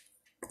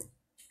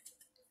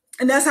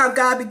 And that's how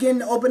God began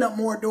to open up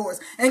more doors.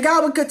 And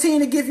God will continue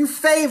to give you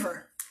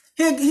favor.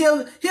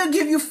 He'll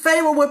give you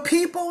favor with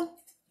people,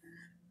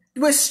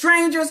 with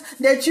strangers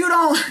that you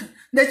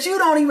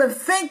don't even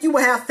think you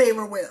will have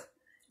favor with,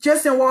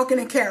 just in walking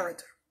in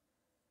character.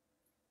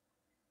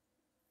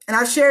 And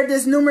I've shared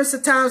this numerous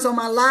of times on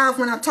my live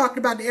when I talked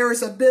about the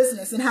areas of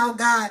business and how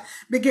God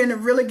began to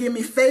really give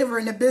me favor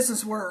in the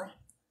business world.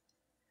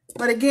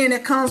 But again,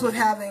 it comes with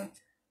having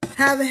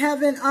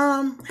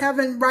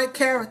right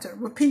character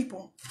with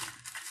people,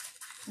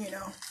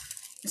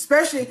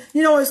 especially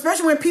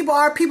when people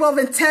are people of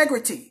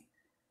integrity.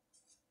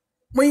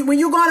 When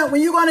you're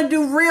gonna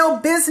do real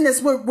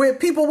business with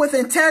people with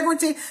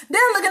integrity,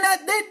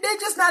 they're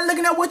just not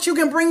looking at what you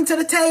can bring to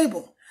the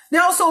table.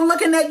 They're also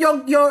looking at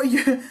your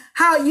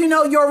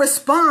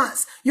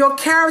response, your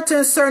character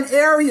in certain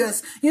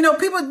areas. A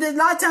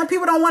lot of times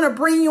people don't want to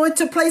bring you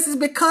into places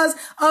because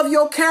of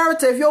your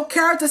character. If your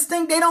character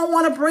stink, they don't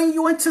want to bring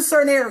you into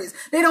certain areas.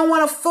 They don't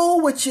want to fool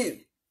with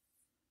you.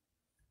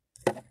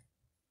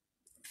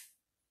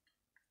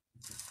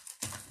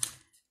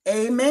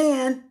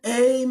 Amen.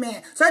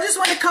 Amen. So I just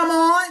want to come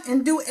on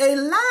and do a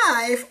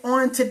live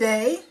on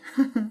today.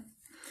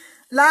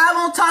 Live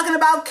on talking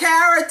about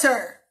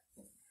character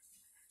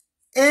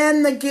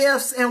and the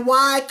gifts and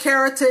why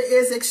character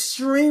is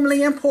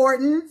extremely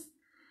important,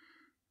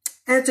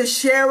 and to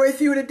share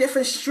with you the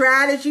different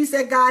strategies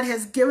that God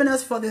has given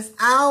us for this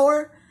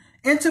hour,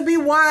 and to be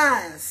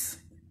wise.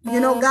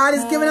 God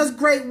has given us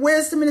great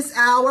wisdom in this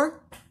hour.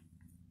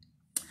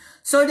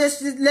 So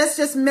let's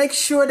just make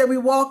sure that we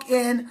walk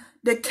in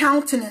the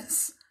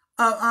countenance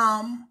of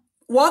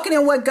walking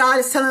in what God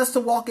is telling us to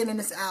walk in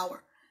this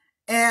hour.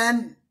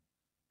 And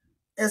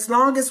as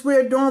long as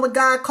we're doing what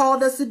God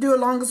called us to do, as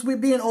long as we're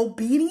being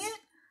obedient,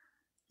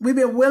 we've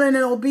been willing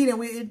and obedient,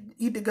 we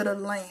eat the good of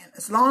the land.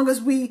 As long as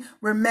we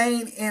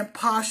remain in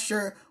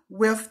posture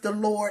with the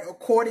Lord,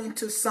 according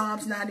to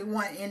Psalms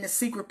 91, in the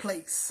secret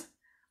place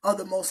of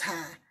the Most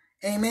High.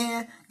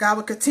 Amen. God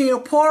will continue to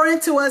pour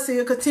into us, and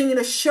He'll continue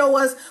to show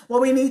us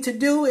what we need to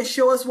do and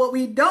show us what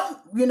we don't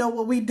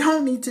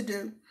need to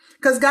do.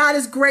 Because God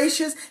is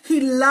gracious. He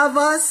loves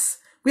us.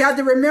 We have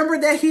to remember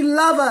that He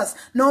loves us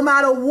no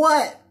matter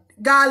what.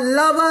 God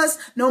loves us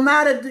no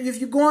matter if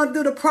you're going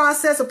through a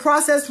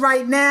process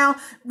right now.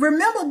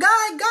 Remember,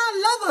 God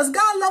loves us.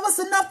 God loves us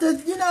enough to,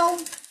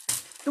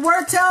 the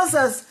word tells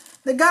us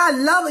that God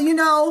loves,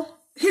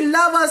 He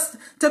loves us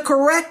to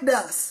correct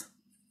us.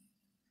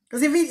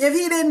 Because if he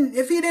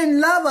didn't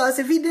love us,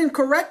 if He didn't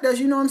correct us,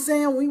 we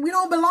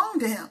don't belong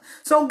to Him.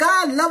 So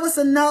God loves us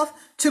enough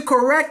to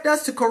correct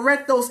us, to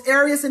correct those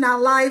areas in our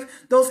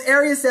life, those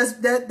areas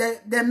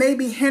that may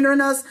be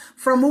hindering us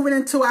from moving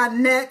into our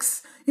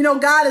next.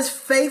 God is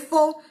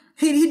faithful.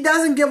 He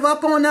doesn't give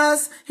up on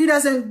us. He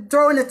doesn't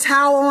throw in the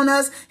towel on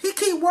us. He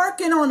keep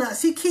working on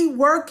us. He keep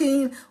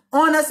working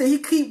on us, and He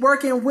keep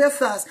working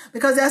with us,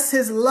 because that's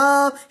His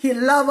love. He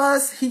loves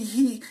us.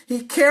 He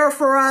cares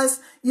for us,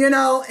 and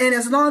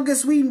as long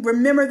as we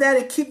remember that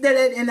and keep that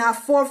in our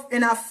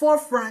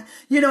forefront,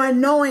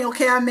 and knowing,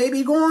 okay, I may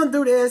be going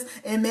through this,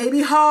 it may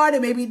be hard,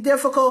 it may be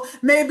difficult,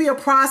 may be a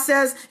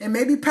process, it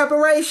may be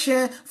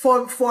preparation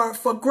for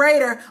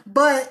greater,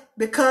 but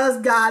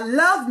because God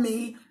loved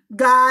me,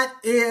 God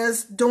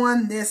is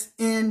doing this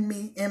in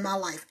me, in my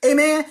life.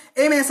 Amen.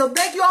 Amen. So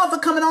thank you all for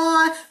coming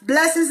on.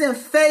 Blessings and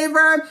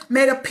favor.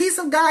 May the peace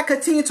of God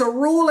continue to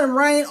rule and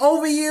reign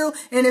over you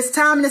in this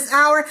time, in this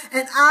hour.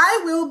 And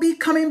I will be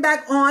coming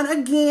back on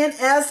again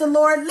as the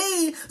Lord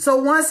leads. So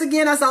once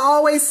again, as I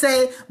always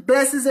say,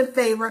 blessings and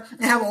favor,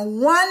 and have a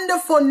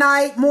wonderful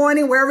night,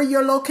 morning, wherever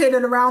you're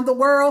located around the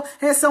world.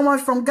 And someone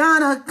from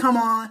Ghana, come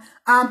on.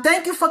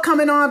 Thank you for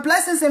coming on.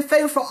 Blessings and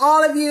favor for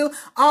all of you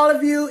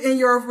in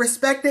your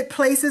respected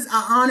places.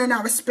 I honor and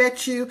I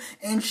respect you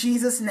in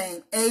Jesus'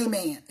 name.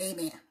 Amen.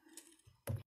 Amen.